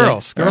 They're CJ.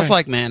 girls. All Girls right.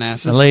 like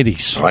manasses. The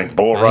ladies. Like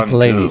Bull Run,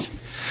 ladies. too.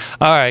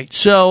 All right.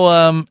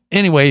 So,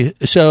 anyway,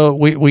 so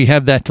we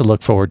have that to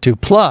look forward to.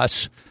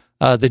 Plus,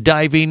 the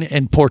diving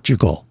in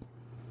Portugal.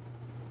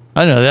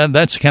 I know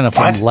that's kind of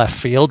fun left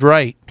field,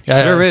 right?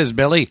 Sure is,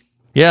 Billy.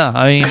 Yeah,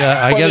 I mean,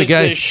 I got a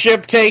guy. The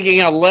ship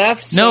taking a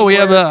left? No,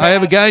 I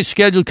have a guy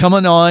scheduled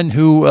coming on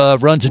who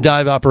runs a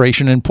dive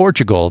operation in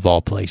Portugal, of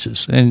all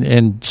places,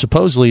 and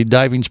supposedly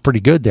diving's pretty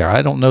good there.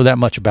 I don't know that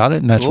much about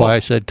it, and that's why I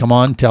said, "Come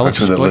on, tell That's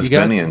us where the what you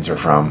got." Lisbonians are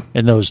from.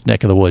 In those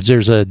neck of the woods,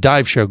 there's a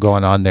dive show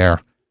going on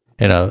there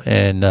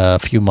in a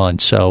few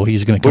months, so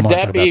he's going to come Would on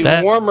that talk be about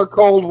that. warm or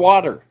cold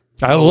water?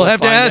 I will have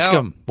to ask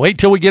him. Wait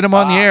till we get him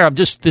on the air.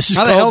 This is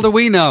How the hell do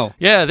we know?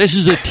 Yeah, this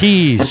is a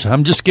tease.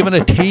 I'm just giving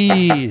a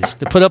tease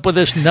to put up with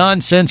this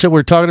nonsense that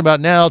we're talking about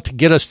now to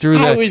get us through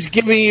I that. was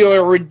giving you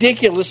a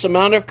ridiculous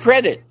amount of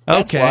credit.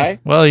 That's why.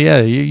 Well,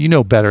 yeah, you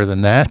know better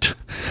than that.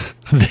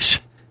 This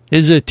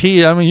is a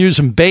tease. I'm going to use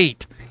some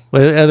bait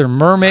with other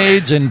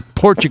mermaids and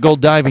Portugal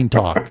diving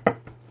talk.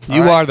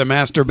 You are the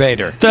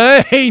masturbator.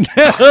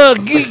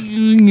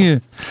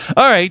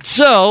 All right,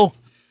 so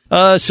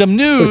some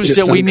news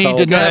that we need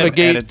to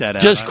navigate. Edit that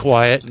out. Just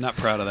quiet. I'm not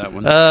proud of that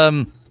one.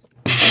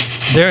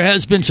 There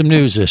has been some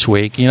news this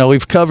week. You know,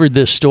 we've covered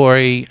this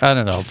story, I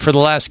don't know, for the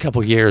last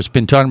couple of years.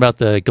 Been talking about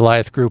the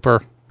Goliath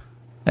grouper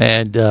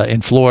and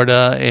in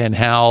Florida and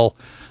how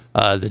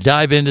the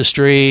dive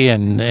industry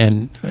and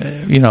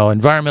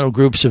environmental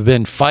groups have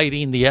been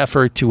fighting the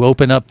effort to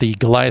open up the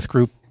Goliath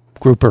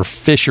grouper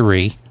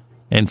fishery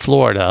in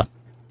Florida.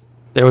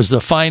 There was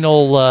the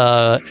final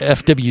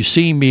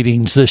FWC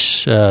meetings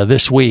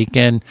this week,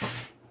 and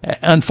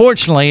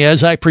unfortunately,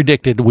 as I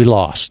predicted, we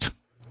lost.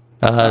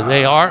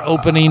 They are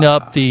opening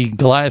up the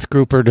Goliath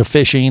grouper to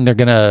fishing. They're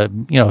going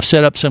to,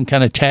 set up some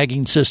kind of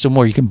tagging system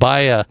where you can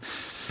buy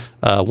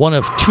one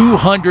of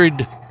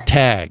 200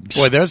 tags.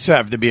 Boy, those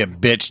have to be a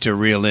bitch to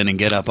reel in and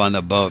get up on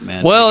the boat,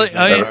 man. Well,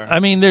 I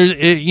mean, there's,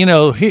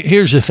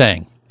 here's the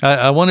thing.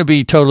 I want to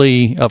be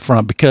totally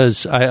upfront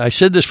because I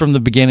said this from the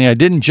beginning. I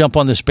didn't jump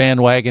on this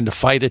bandwagon to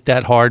fight it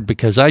that hard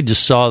because I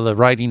just saw the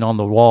writing on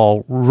the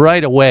wall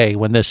right away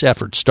when this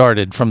effort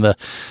started from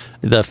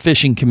the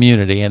fishing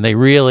community, and they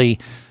really,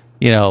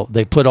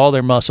 they put all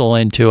their muscle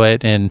into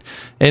it, and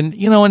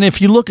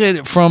if you look at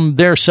it from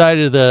their side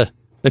of the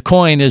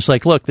coin, is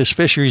like, look, this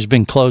fishery's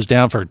been closed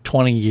down for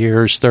 20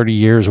 years, 30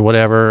 years, or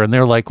whatever, and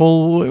they're like,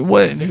 well,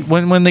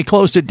 when they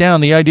closed it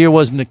down, the idea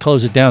wasn't to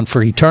close it down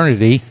for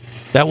eternity.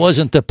 That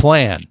wasn't the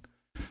plan.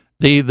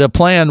 The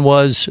plan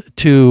was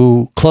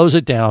to close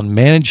it down,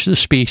 manage the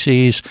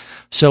species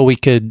so we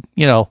could,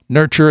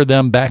 nurture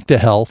them back to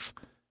health.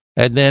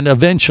 And then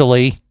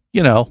eventually,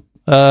 you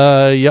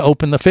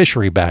open the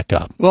fishery back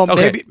up. Well,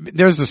 maybe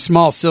there's a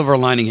small silver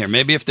lining here.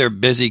 Maybe if they're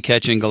busy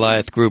catching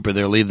Goliath grouper,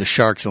 they'll leave the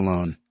sharks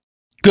alone.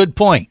 Good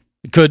point.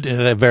 Could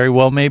very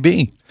well may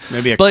be.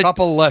 Maybe a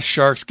couple less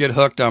sharks get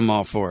hooked. I'm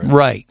all for it.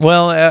 Right.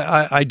 Well,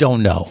 I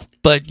don't know.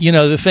 But,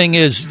 the thing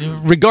is,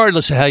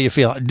 regardless of how you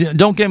feel,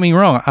 don't get me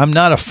wrong. I'm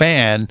not a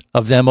fan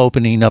of them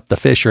opening up the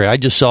fishery. I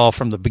just saw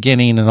from the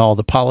beginning and all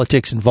the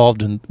politics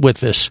involved with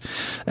this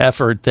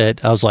effort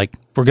that I was like,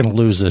 we're going to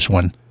lose this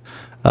one.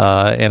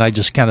 And I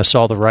just kind of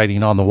saw the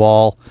writing on the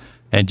wall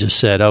and just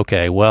said,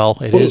 okay, well,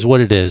 it is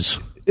what it is.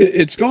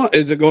 Is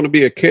it going to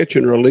be a catch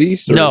and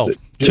release? Or no.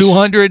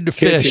 200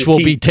 fish will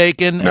be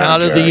taken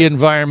out of the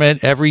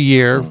environment every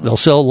year. They'll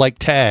sell like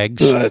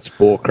tags. Oh, that's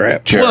bull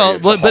crap. Well,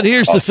 but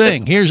here's the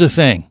thing.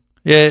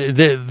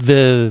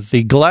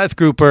 The Goliath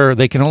grouper,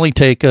 they can only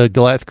take a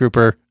Goliath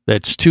grouper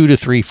that's 2 to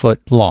 3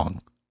 foot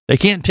long. They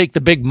can't take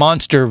the big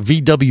monster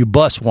VW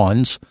bus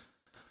ones.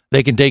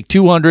 They can take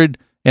 200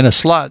 in a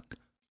slot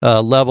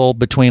level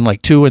between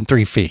like 2 and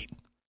 3 feet.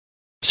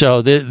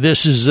 So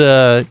this is,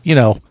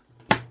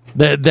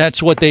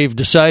 that's what they've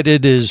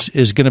decided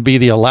is going to be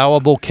the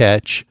allowable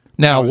catch.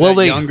 Now, will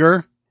they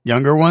younger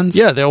ones?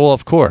 Yeah, they will,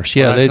 of course.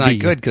 Yeah, well, that's not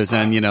good because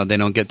then they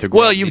don't get their.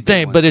 Well, you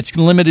think, ones. But it's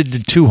limited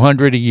to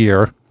 200 a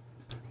year,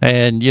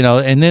 and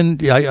and then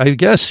I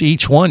guess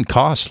each one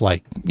costs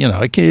like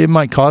it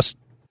might cost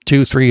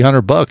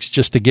 $200-$300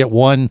 just to get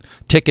one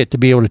ticket to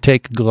be able to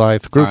take a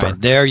Goliath grouper.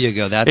 Right, there you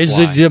go. That's is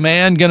the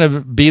demand going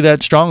to be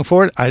that strong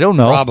for it? I don't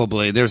know.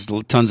 Probably. There's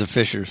tons of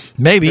fishers.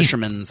 Maybe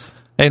fishermen's.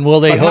 And will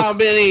they? How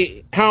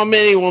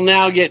many will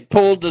now get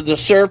pulled to the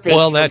surface?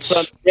 Well,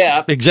 that's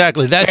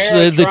exactly that's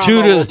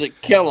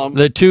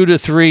the 2 to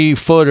 3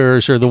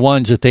 footers are the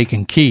ones that they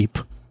can keep.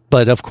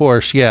 But of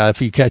course,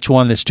 if you catch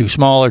one that's too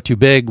small or too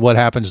big, what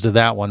happens to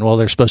that one? Well,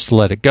 they're supposed to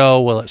let it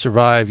go. Will it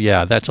survive?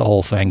 Yeah, that's a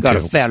whole thing. Got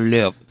too. a fat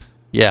lip.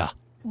 Yeah,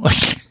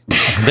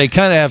 they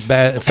kind of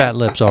have fat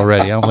lips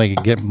already. I don't think it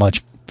can get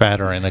much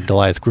fatter in a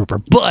Goliath grouper,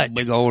 but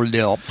big old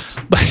lip.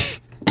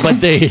 But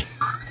they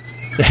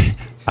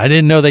I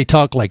didn't know they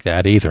talk like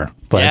that either.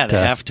 But, yeah, they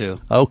have to.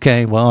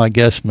 Okay, well, I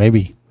guess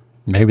maybe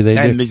they do.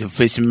 Mr.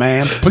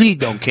 Fisherman, please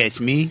don't catch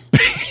me.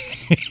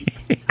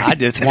 I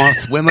just want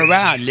to swim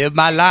around, live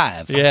my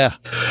life. Yeah.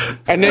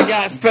 And they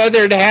got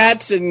feathered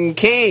hats and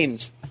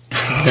canes.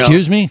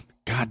 Excuse me?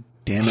 God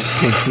damn it,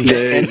 Casey.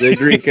 Yeah, they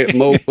drink that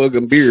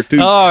motherfucking beer, too.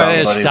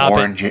 Oh, stop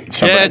it.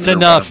 That's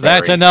enough.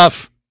 That's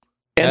enough.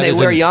 And they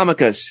wear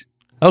yarmulkes.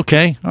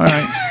 Okay, all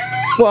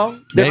right.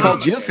 Well, they're called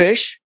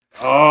Jewfish.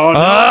 Oh, no.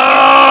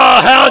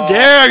 How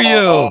dare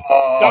you?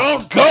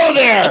 Don't go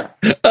there.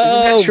 Isn't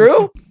that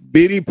true?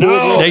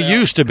 They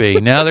used to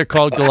be. Now they're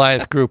called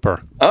Goliath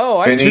grouper.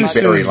 Oh, too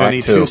soon,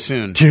 Vinny. Too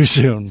soon. Too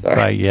soon. Sorry.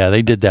 Right? Yeah,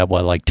 they did that.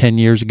 Like 10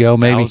 years ago,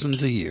 maybe.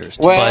 Thousands of years.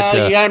 Well,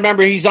 you got to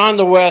remember he's on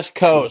the West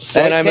Coast,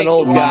 so and I'm an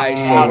old guy.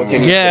 So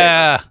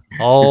yeah,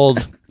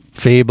 old,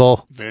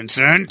 feeble.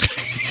 Vincent.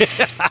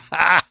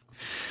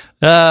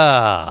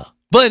 But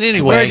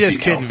anyway, we're just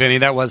kidding, Vinny.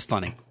 That was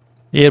funny.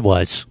 It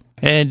was.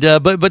 And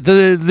but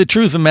the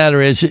truth of the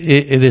matter is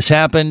it has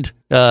happened.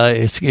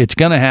 It's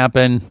going to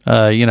happen.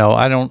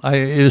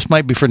 This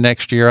might be for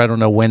next year. I don't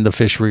know when the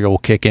fishery will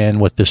kick in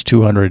with this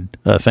 200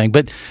 thing.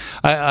 But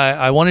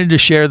I wanted to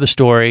share the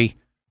story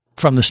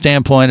from the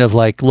standpoint of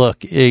like,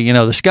 look,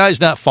 the sky's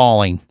not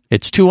falling.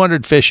 It's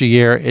 200 fish a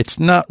year. It's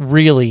not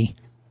really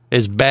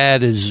as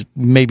bad as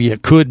maybe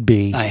it could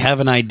be. I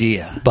have an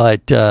idea.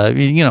 But,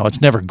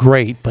 it's never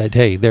great. But,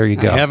 hey, there you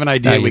go. I have an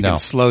idea. We can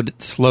slow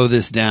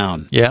this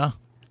down. Yeah.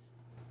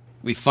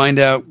 We find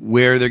out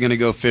where they're going to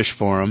go fish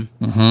for them.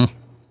 Mm-hmm.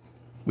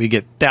 We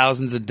get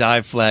thousands of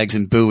dive flags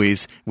and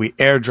buoys. We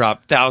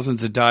airdrop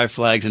thousands of dive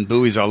flags and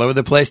buoys all over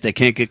the place. They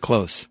can't get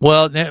close.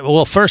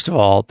 Well, first of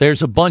all,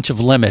 there's a bunch of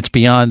limits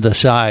beyond the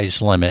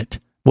size limit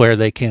where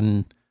they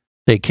can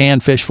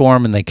fish for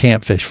them and they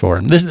can't fish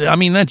for them.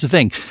 That's the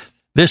thing.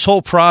 This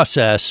whole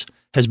process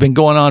has been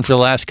going on for the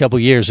last couple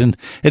of years, and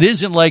it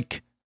isn't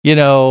like,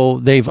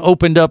 they've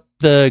opened up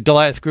the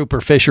Goliath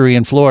grouper fishery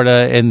in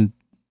Florida and,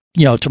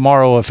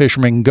 tomorrow a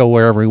fisherman can go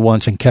wherever he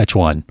wants and catch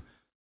one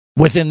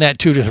within that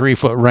 2 to 3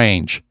 foot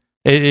range.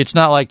 It's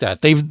not like that.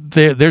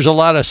 There's a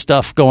lot of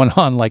stuff going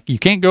on. Like you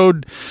can't go,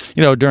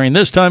 during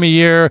this time of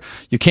year,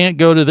 you can't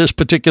go to this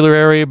particular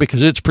area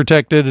because it's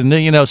protected.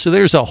 And, so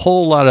there's a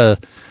whole lot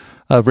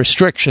of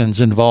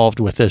restrictions involved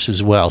with this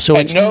as well. So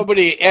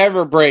nobody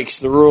ever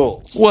breaks the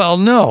rules. Well,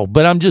 no,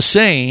 but I'm just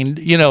saying,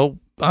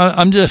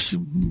 I'm just,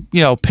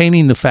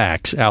 painting the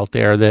facts out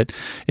there that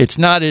it's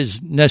not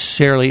as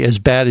necessarily as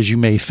bad as you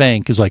may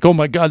think. It's like, oh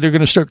my God, they're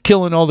going to start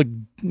killing all the,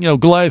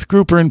 Goliath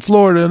grouper in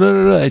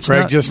Florida. It's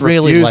Craig not just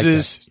really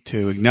refuses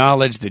to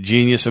acknowledge the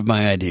genius of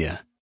my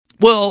idea.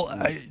 Well,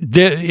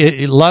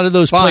 a lot of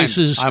those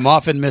places, I'm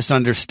often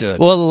misunderstood.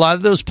 Well, a lot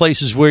of those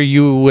places where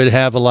you would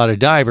have a lot of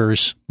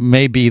divers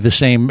may be the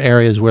same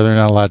areas where they're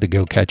not allowed to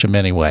go catch them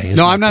anyway.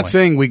 No, I'm not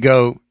saying we're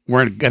going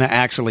to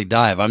actually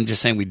dive. I'm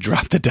just saying we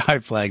drop the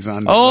dive flags on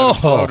and let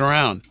them float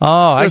around.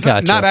 Oh, There's I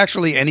got you. Not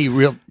actually any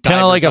real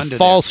Kind of like a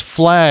false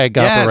flag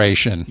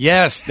operation.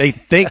 Yes, they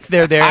think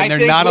they're there and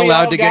they're not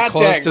allowed to get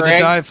close to the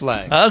dive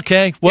flag.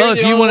 Okay, well,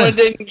 if you want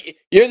to...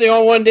 You're the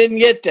only one didn't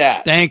get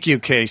that. Thank you,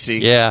 Casey.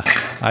 Yeah,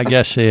 I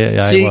guess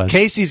I See, was.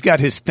 Casey's got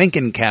his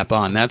thinking cap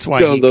on. That's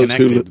why he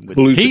connected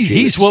with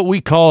He's what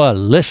we call a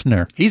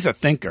listener. He's a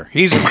thinker.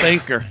 He's a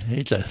thinker.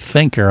 He's a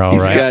thinker, all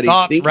right. He's got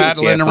thoughts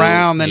rattling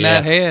around in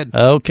that head.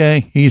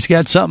 Okay, he's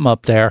got something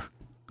up there.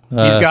 He's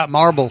got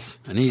marbles,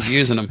 and he's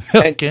using them.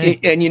 Okay.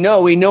 And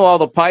we know all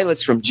the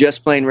pilots from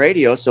Just Plain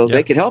Radio, so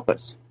they could help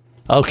us.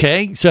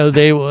 Okay, so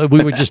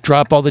we would just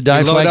drop all the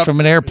dive flags from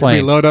an airplane.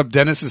 We load up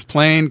Dennis's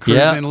plane,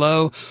 cruising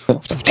low.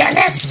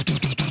 Dennis!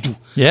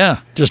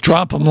 Yeah, just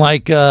drop them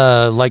like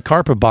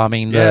carpet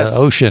bombing the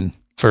ocean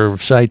for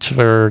sites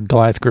for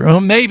Goliath crew.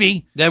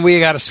 Maybe. Then we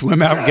got to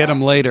swim out and get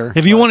them later.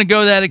 If you want to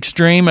go that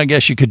extreme, I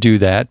guess you could do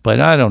that, but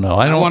I don't know.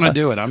 I don't want to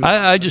do it.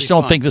 I just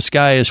don't think the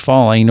sky is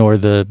falling or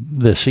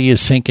the sea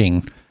is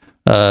sinking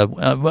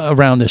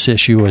around this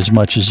issue as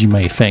much as you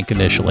may think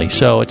initially.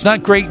 So it's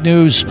not great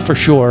news for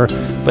sure,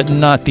 but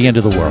not the end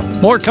of the world.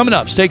 More coming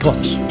up. Stay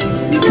close.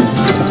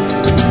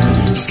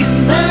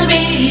 Scuba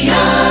Radio.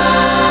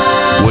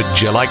 Would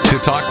you like to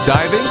talk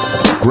diving?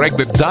 Greg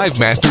the Dive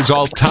Master's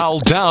all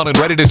toweled down and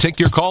ready to take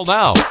your call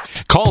now.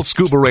 Call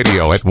Scuba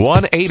Radio at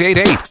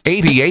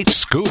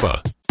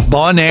 1-888-88-SCUBA.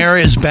 Bonaire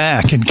is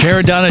back, and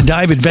Caradonna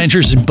Dive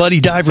Adventures and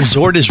Buddy Dive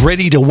Resort is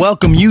ready to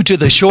welcome you to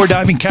the shore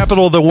diving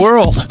capital of the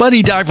world.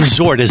 Buddy Dive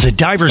Resort is a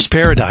diver's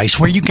paradise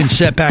where you can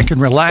sit back and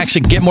relax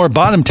and get more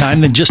bottom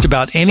time than just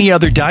about any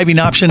other diving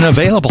option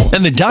available.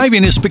 And the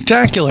diving is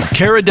spectacular.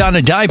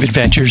 Caradonna Dive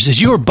Adventures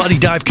is your Buddy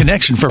Dive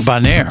connection for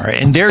Bonaire,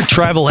 and their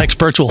travel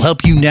experts will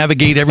help you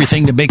navigate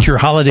everything to make your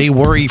holiday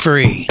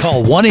worry-free.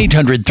 Call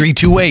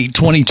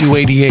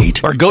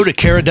 1-800-328-2288 or go to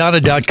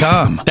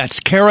caradonna.com. That's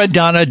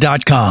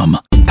caradonna.com.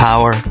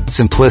 Power,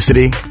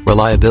 simplicity,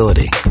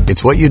 reliability.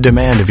 It's what you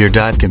demand of your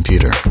dive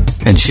computer.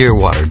 And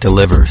Shearwater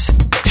delivers.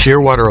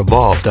 Shearwater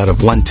evolved out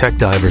of one tech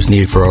diver's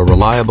need for a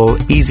reliable,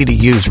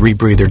 easy-to-use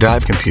rebreather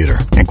dive computer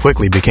and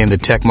quickly became the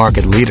tech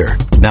market leader.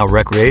 Now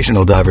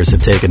recreational divers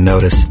have taken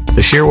notice.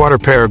 The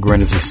Shearwater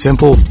Peregrine is a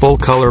simple,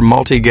 full-color,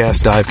 multi-gas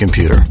dive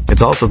computer.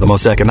 It's also the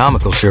most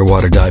economical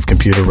Shearwater dive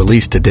computer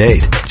released to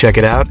date. Check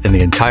it out and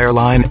the entire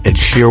line at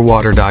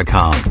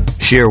Shearwater.com.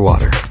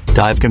 Shearwater.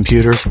 Dive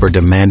computers for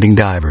demanding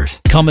divers.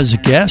 Come as a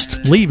guest,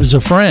 leave as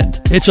a friend.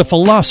 It's a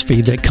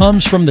philosophy that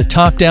comes from the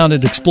top down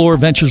at Explorer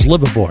Ventures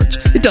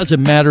liveaboards. It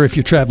doesn't matter if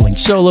you're traveling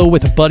solo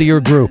with a buddy or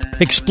group.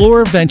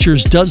 Explorer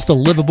Ventures does the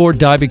liveaboard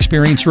dive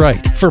experience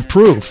right. For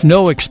proof,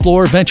 know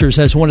Explorer Ventures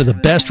has one of the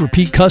best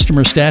repeat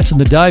customer stats in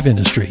the dive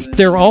industry.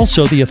 They're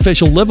also the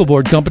official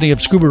liveaboard company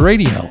of Scuba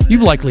Radio.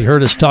 You've likely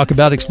heard us talk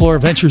about Explorer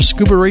Ventures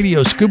Scuba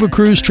Radio scuba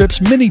cruise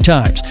trips many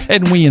times,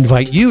 and we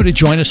invite you to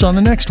join us on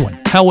the next one.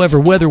 However,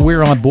 whether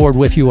we're on board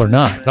with you or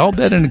not, I'll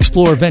bet an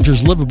Explorer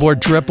Ventures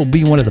liveaboard trip will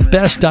be one of the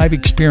best dive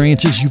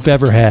experiences you've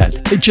ever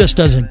had. It just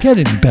doesn't get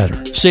any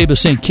better. Saba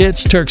St.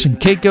 Kitts, Turks and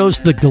Caicos,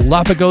 the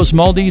Galapagos,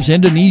 Maldives,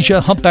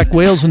 Indonesia, humpback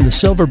whales, and the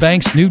Silver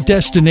Banks, new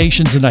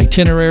destinations and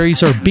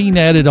itineraries are being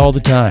added all the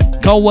time.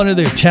 Call one of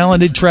their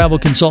talented travel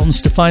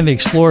consultants to find the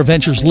Explorer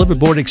Ventures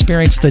liveaboard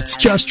experience that's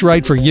just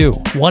right for you.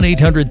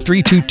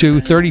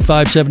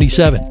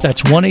 1-800-322-3577.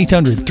 That's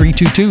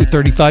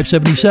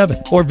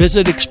 1-800-322-3577. Or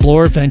visit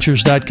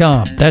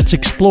explorerventures.com. That's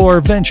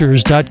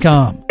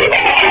explorerventures.com.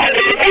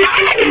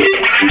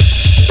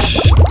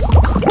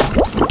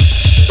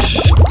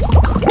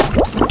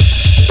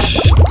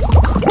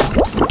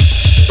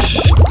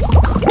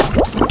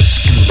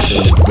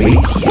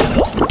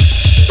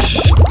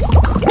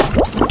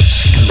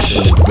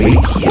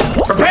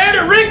 Prepare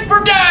to rig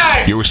for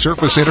dive! Your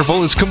surface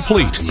interval is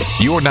complete.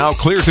 You're now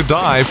clear to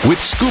dive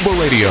with Scuba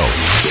Radio.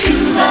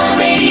 Scuba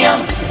Radio.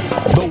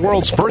 The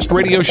world's first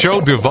radio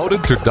show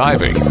devoted to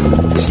diving.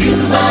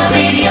 Scuba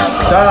Radio.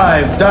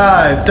 Dive,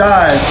 dive,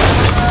 dive.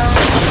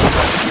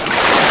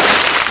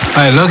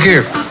 Hey, look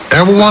here.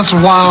 Every once in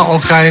a while,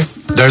 okay,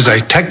 there's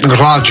a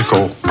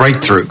technological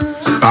breakthrough.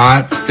 All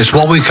right? It's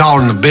what we call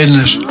in the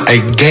business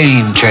a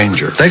game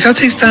changer. They got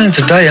these things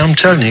today, I'm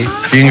telling you.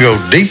 You can go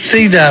deep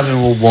sea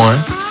diving with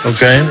one,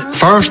 okay?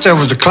 First, there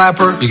was the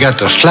clapper. You got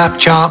the slap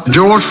chop,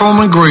 George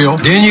Foreman grill.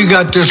 Then you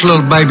got this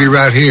little baby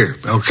right here,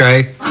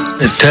 okay?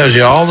 It tells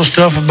you all the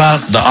stuff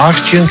about the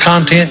oxygen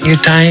content in your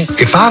tank.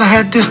 If I'd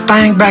have had this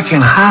thing back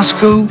in high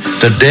school,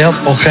 the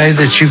depth, okay,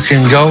 that you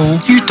can go,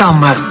 you talking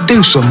about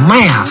do some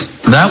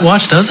math. That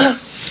watch does that?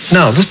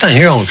 No, this thing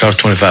here only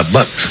costs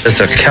 $25. It's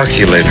a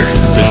calculator.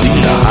 Cause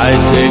he's a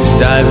high-tech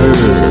diver,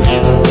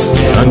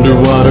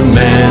 underwater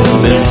man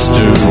of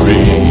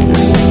mystery,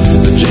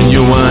 a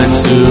genuine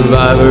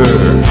survivor,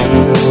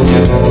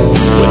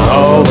 with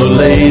all the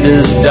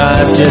latest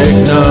dive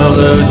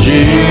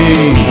technology.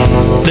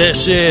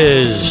 This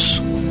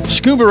is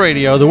Scuba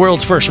Radio, the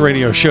world's first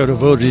radio show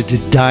devoted to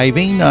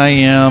diving. I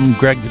am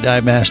Greg the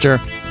Dive Master.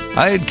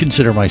 I'd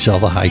consider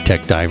myself a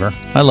high-tech diver.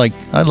 I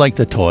like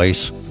the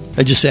toys.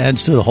 It just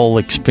adds to the whole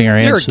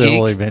experience. You're a geek. The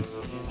whole event.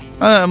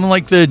 I'm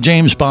like the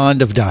James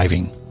Bond of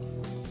diving.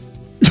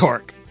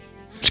 Dork.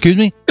 Excuse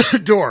me?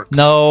 Dork.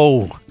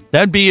 No.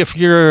 That'd be if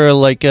you're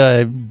like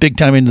big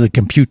time into the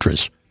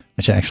computers,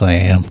 which actually I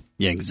am.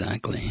 Yeah,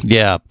 exactly.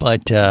 Yeah,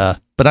 but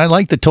I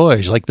like the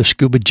toys, like the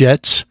scuba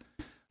jets.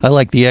 I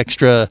like the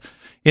extra,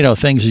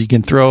 things that you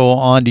can throw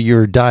onto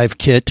your dive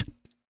kit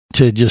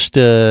to just,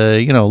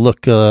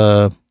 look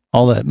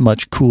all that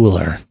much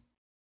cooler.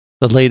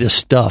 The latest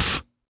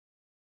stuff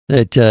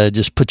that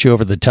just puts you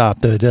over the top.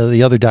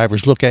 The other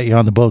divers look at you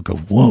on the boat and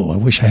go, whoa, I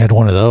wish I had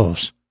one of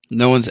those.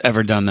 No one's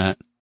ever done that.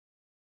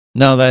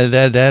 No,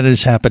 that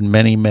has happened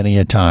many, many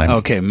a time.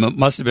 Okay,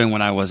 must have been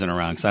when I wasn't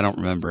around because I don't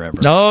remember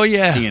ever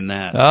seeing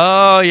that.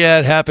 Oh, yeah,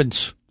 it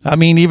happens. I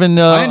mean, even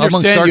I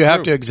understand you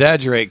have to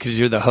exaggerate because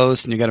you're the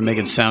host and you got to make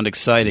it sound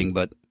exciting,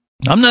 but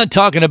I'm not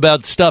talking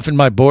about stuff in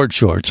my board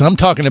shorts. I'm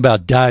talking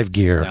about dive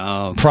gear,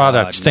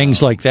 products,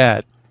 things like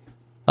that.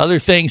 Other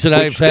things that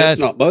I've had. There's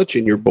not much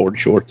in your board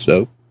shorts,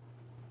 though.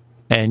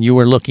 And you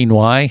were looking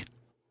why?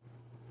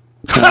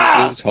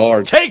 It's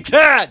hard. Take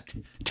that!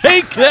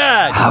 Take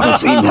that! How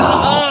does he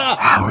know?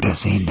 How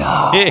does he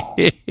know?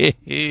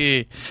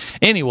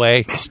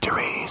 Anyway.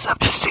 Mysteries of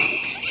the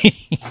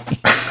sea.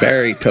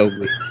 Barry told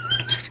me.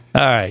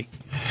 All right.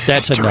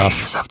 That's Mysteries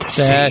enough. Of the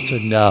sea. That's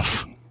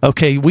enough.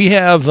 Okay, we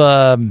have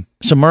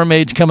some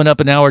mermaids coming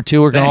up in hour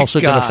 2. We're also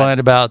going to find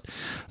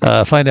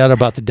out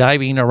about the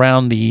diving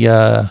around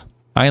the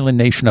island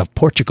nation of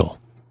Portugal.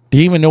 Do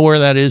you even know where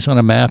that is on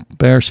a map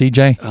there,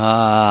 CJ?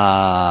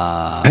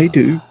 I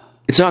do.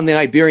 It's on the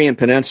Iberian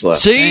Peninsula.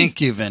 See?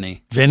 Thank you,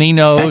 Vinny. Vinny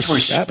knows. That's where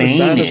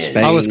Spain is.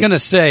 I was going to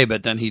say,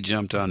 but then he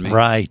jumped on me.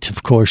 Right,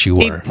 of course you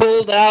He were.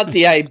 pulled out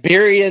the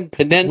Iberian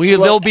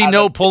Peninsula. There'll be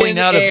no pulling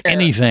out of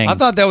anything. I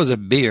thought that was a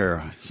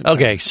beer.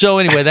 Okay, so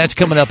anyway, that's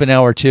coming up in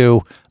hour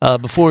 2.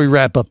 Before we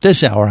wrap up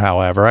this hour,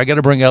 however, I got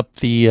to bring up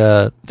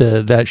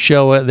that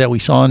show that we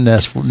saw on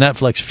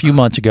Netflix a few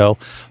months ago.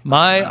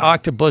 My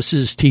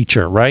Octopus's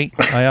Teacher, right?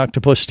 My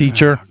Octopus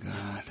Teacher. Oh, God.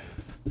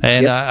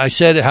 And I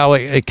said how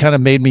it kind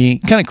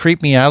of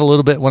creeped me out a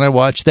little bit when I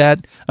watched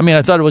that. I mean,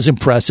 I thought it was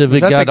impressive.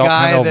 It got all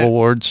kind of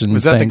awards and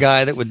was that things. the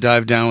guy that would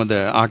dive down with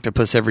the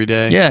octopus every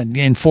day? Yeah,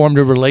 and formed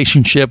a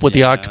relationship with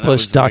the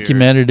octopus,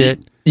 documented it.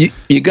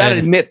 You got to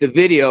admit, the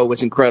video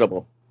was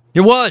incredible.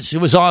 It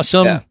was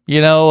awesome.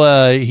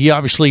 Yeah. He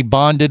obviously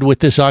bonded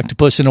with this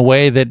octopus in a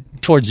way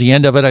that towards the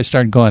end of it, I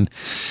started going,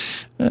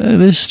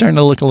 this is starting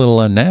to look a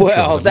little unnatural.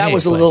 Well, that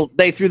was a little,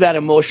 they threw that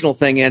emotional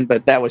thing in,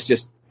 but that was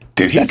just.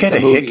 Did he get a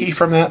hickey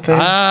from that thing?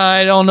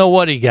 I don't know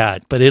what he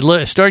got, but it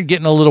started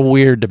getting a little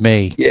weird to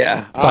me.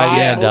 Yeah. By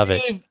the end of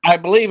it. I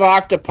believe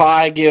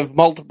octopi give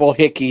multiple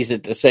hickeys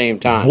at the same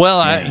time. Well,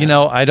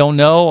 I don't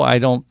know. I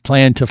don't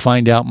plan to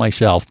find out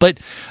myself. But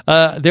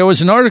there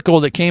was an article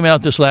that came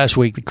out this last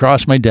week that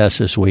crossed my desk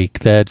this week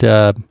that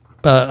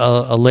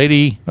a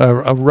lady,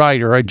 a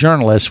writer, a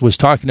journalist was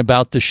talking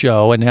about the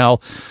show and how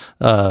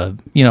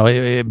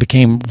it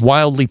became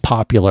wildly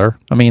popular.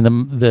 I mean,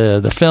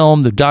 the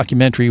film, the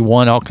documentary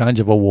won all kinds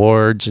of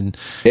awards, and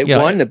it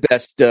won the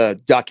best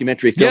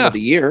documentary film of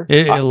the year.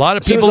 A lot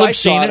of people have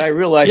seen it. I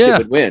realized it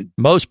would win.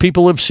 Most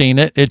people have seen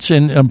it. It's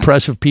an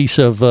impressive piece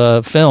of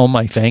film,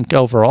 I think,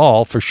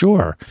 overall, for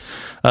sure.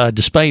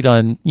 Despite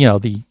on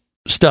the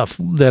stuff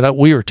that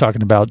we were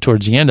talking about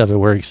towards the end of it,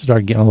 where it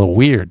started getting a little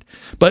weird.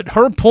 But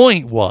her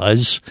point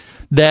was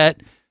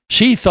that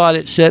she thought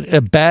it set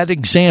a bad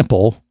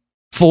example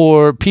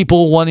for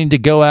people wanting to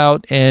go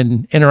out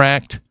and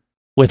interact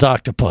with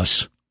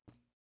octopus.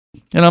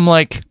 And I'm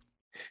like,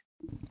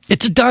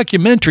 it's a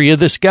documentary of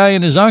this guy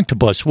and his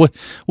octopus. What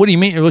do you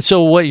mean?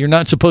 So what, you're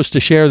not supposed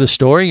to share the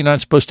story? You're not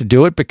supposed to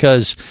do it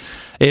because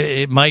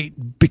it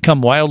might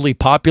become wildly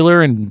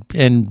popular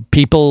and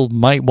people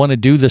might want to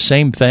do the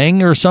same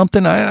thing or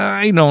something?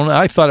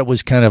 I thought it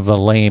was kind of a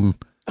lame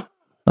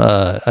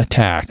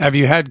attack. Have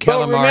you had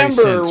calamari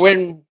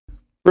since?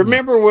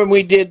 Remember when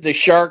we did the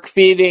shark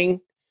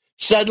feeding?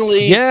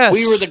 Suddenly,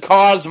 we were the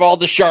cause of all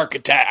the shark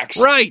attacks.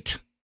 Right.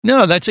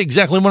 No, that's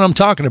exactly what I'm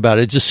talking about.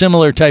 It's a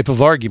similar type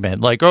of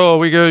argument. Like, you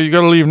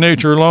got to leave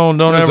nature alone.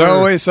 There's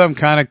always some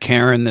kind of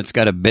Karen that's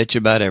got a bitch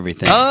about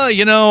everything.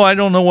 I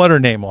don't know what her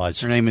name was.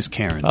 Her name is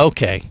Karen.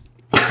 Okay.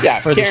 Yeah,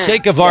 For the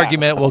sake of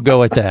argument, we'll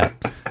go with that.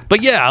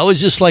 But yeah, I was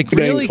just like,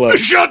 really?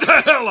 Shut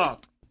the hell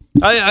up!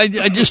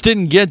 I just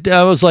didn't get.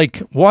 I was like,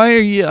 why are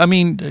you? I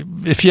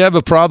mean, if you have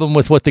a problem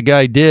with what the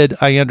guy did,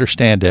 I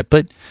understand it.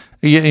 But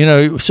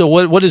so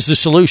what is the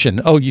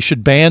solution? Oh, you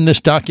should ban this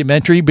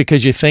documentary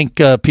because you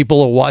think people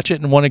will watch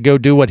it and want to go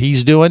do what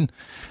he's doing.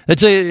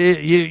 That's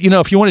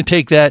if you want to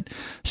take that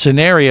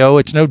scenario,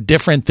 it's no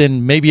different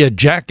than maybe a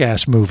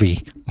Jackass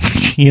movie.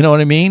 You know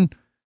what I mean?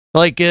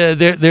 Like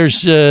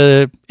there's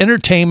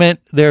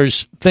entertainment,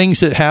 there's things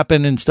that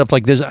happen and stuff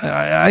like this.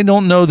 I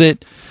don't know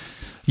that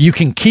you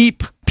can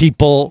keep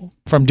people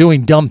from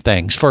doing dumb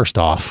things, first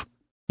off,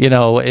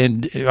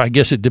 and I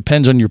guess it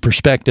depends on your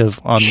perspective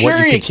on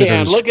what you consider. Sure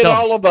you can. Look at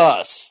all of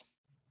us.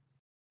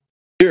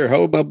 Here,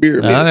 hold my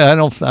beer.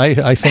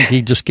 I think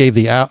he just gave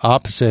the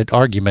opposite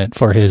argument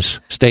for his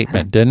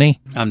statement, didn't he?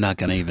 I'm not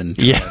going to even.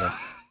 Yeah.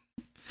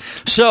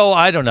 So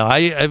I don't know.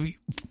 I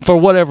for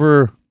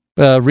whatever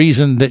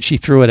reason that she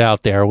threw it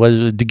out there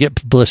was to get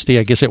publicity.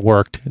 I guess it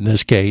worked in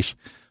this case.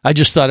 I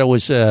just thought it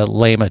was a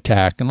lame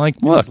attack. And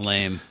like, look,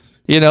 lame.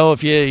 You know,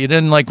 if you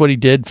didn't like what he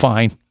did,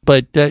 fine.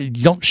 But you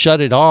don't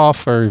shut it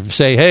off or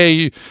say, hey,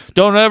 you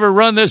don't ever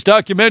run this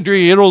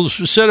documentary. It'll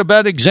set a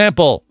bad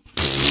example.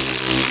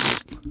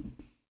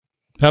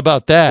 How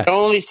about that? It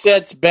only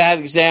sets bad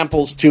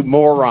examples to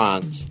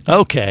morons.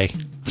 Okay.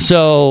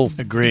 So,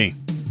 agree.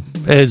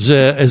 As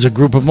a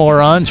group of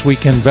morons, we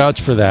can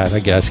vouch for that, I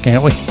guess,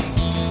 can't we?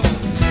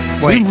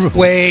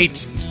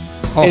 Wait.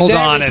 Hold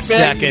on a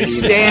second.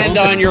 Stand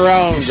on your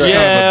own.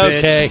 Yeah,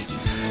 okay.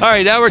 All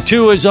right, hour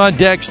 2 is on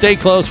deck. Stay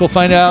close. We'll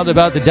find out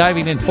about the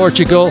diving in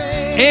Portugal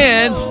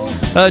and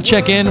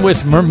check in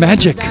with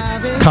Mermagic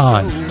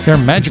Con. They're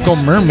magical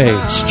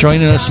mermaids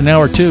joining us in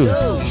hour 2.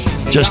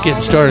 Just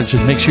getting started, so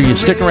make sure you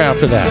stick around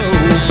for that.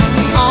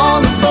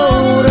 On the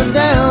boat or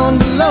down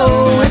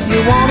below, if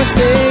you want to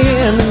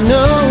stay in the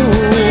know.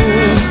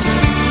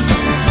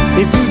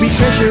 If you be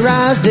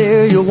pressurized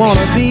there, you'll want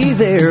to be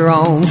there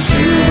on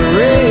Scuba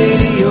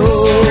Radio.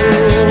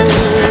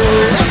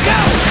 Let's go!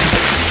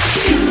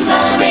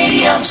 Scuba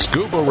Radio.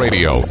 Scuba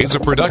Radio is a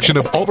production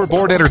of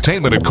Overboard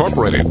Entertainment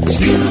Incorporated.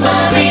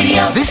 Scuba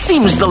Radio. This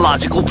seems the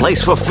logical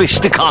place for fish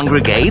to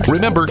congregate.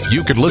 Remember,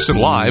 you can listen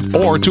live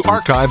or to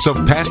archives of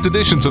past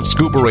editions of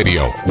Scuba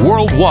Radio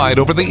worldwide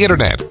over the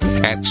internet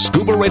at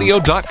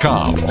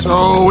scubaradio.com.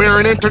 So we're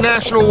in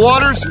international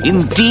waters?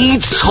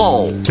 Indeed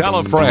so. Tell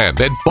a friend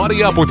and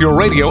buddy up with your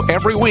radio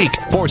every week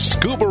for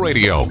Scuba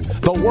Radio,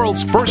 the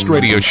world's first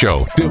radio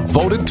show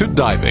devoted to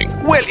diving.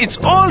 Well, it's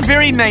all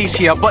very nice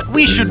here, but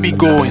we should be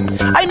going.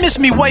 I miss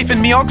me wife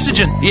and me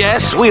oxygen.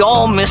 Yes, we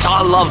all miss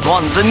our loved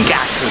ones and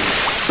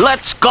gases.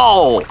 Let's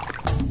go.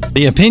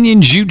 The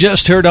opinions you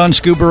just heard on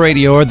Scuba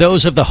Radio are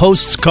those of the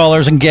hosts,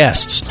 callers, and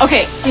guests.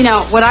 Okay, you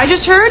know, what I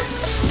just heard?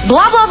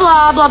 Blah, blah,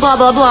 blah, blah, blah,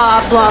 blah,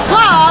 blah, blah,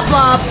 blah,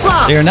 blah,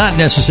 blah. They are not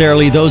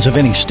necessarily those of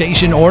any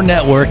station or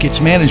network, its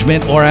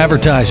management, or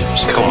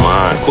advertisers. Come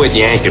on, quit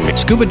yanking me.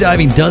 Scuba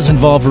diving does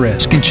involve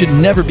risk and should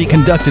never be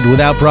conducted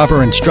without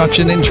proper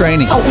instruction and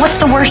training. Oh, what's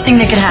the worst thing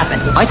that could happen?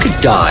 I could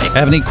die.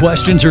 Have any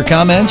questions or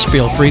comments?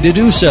 Feel free to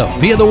do so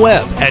via the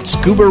web at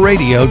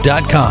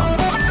scubaradio.com.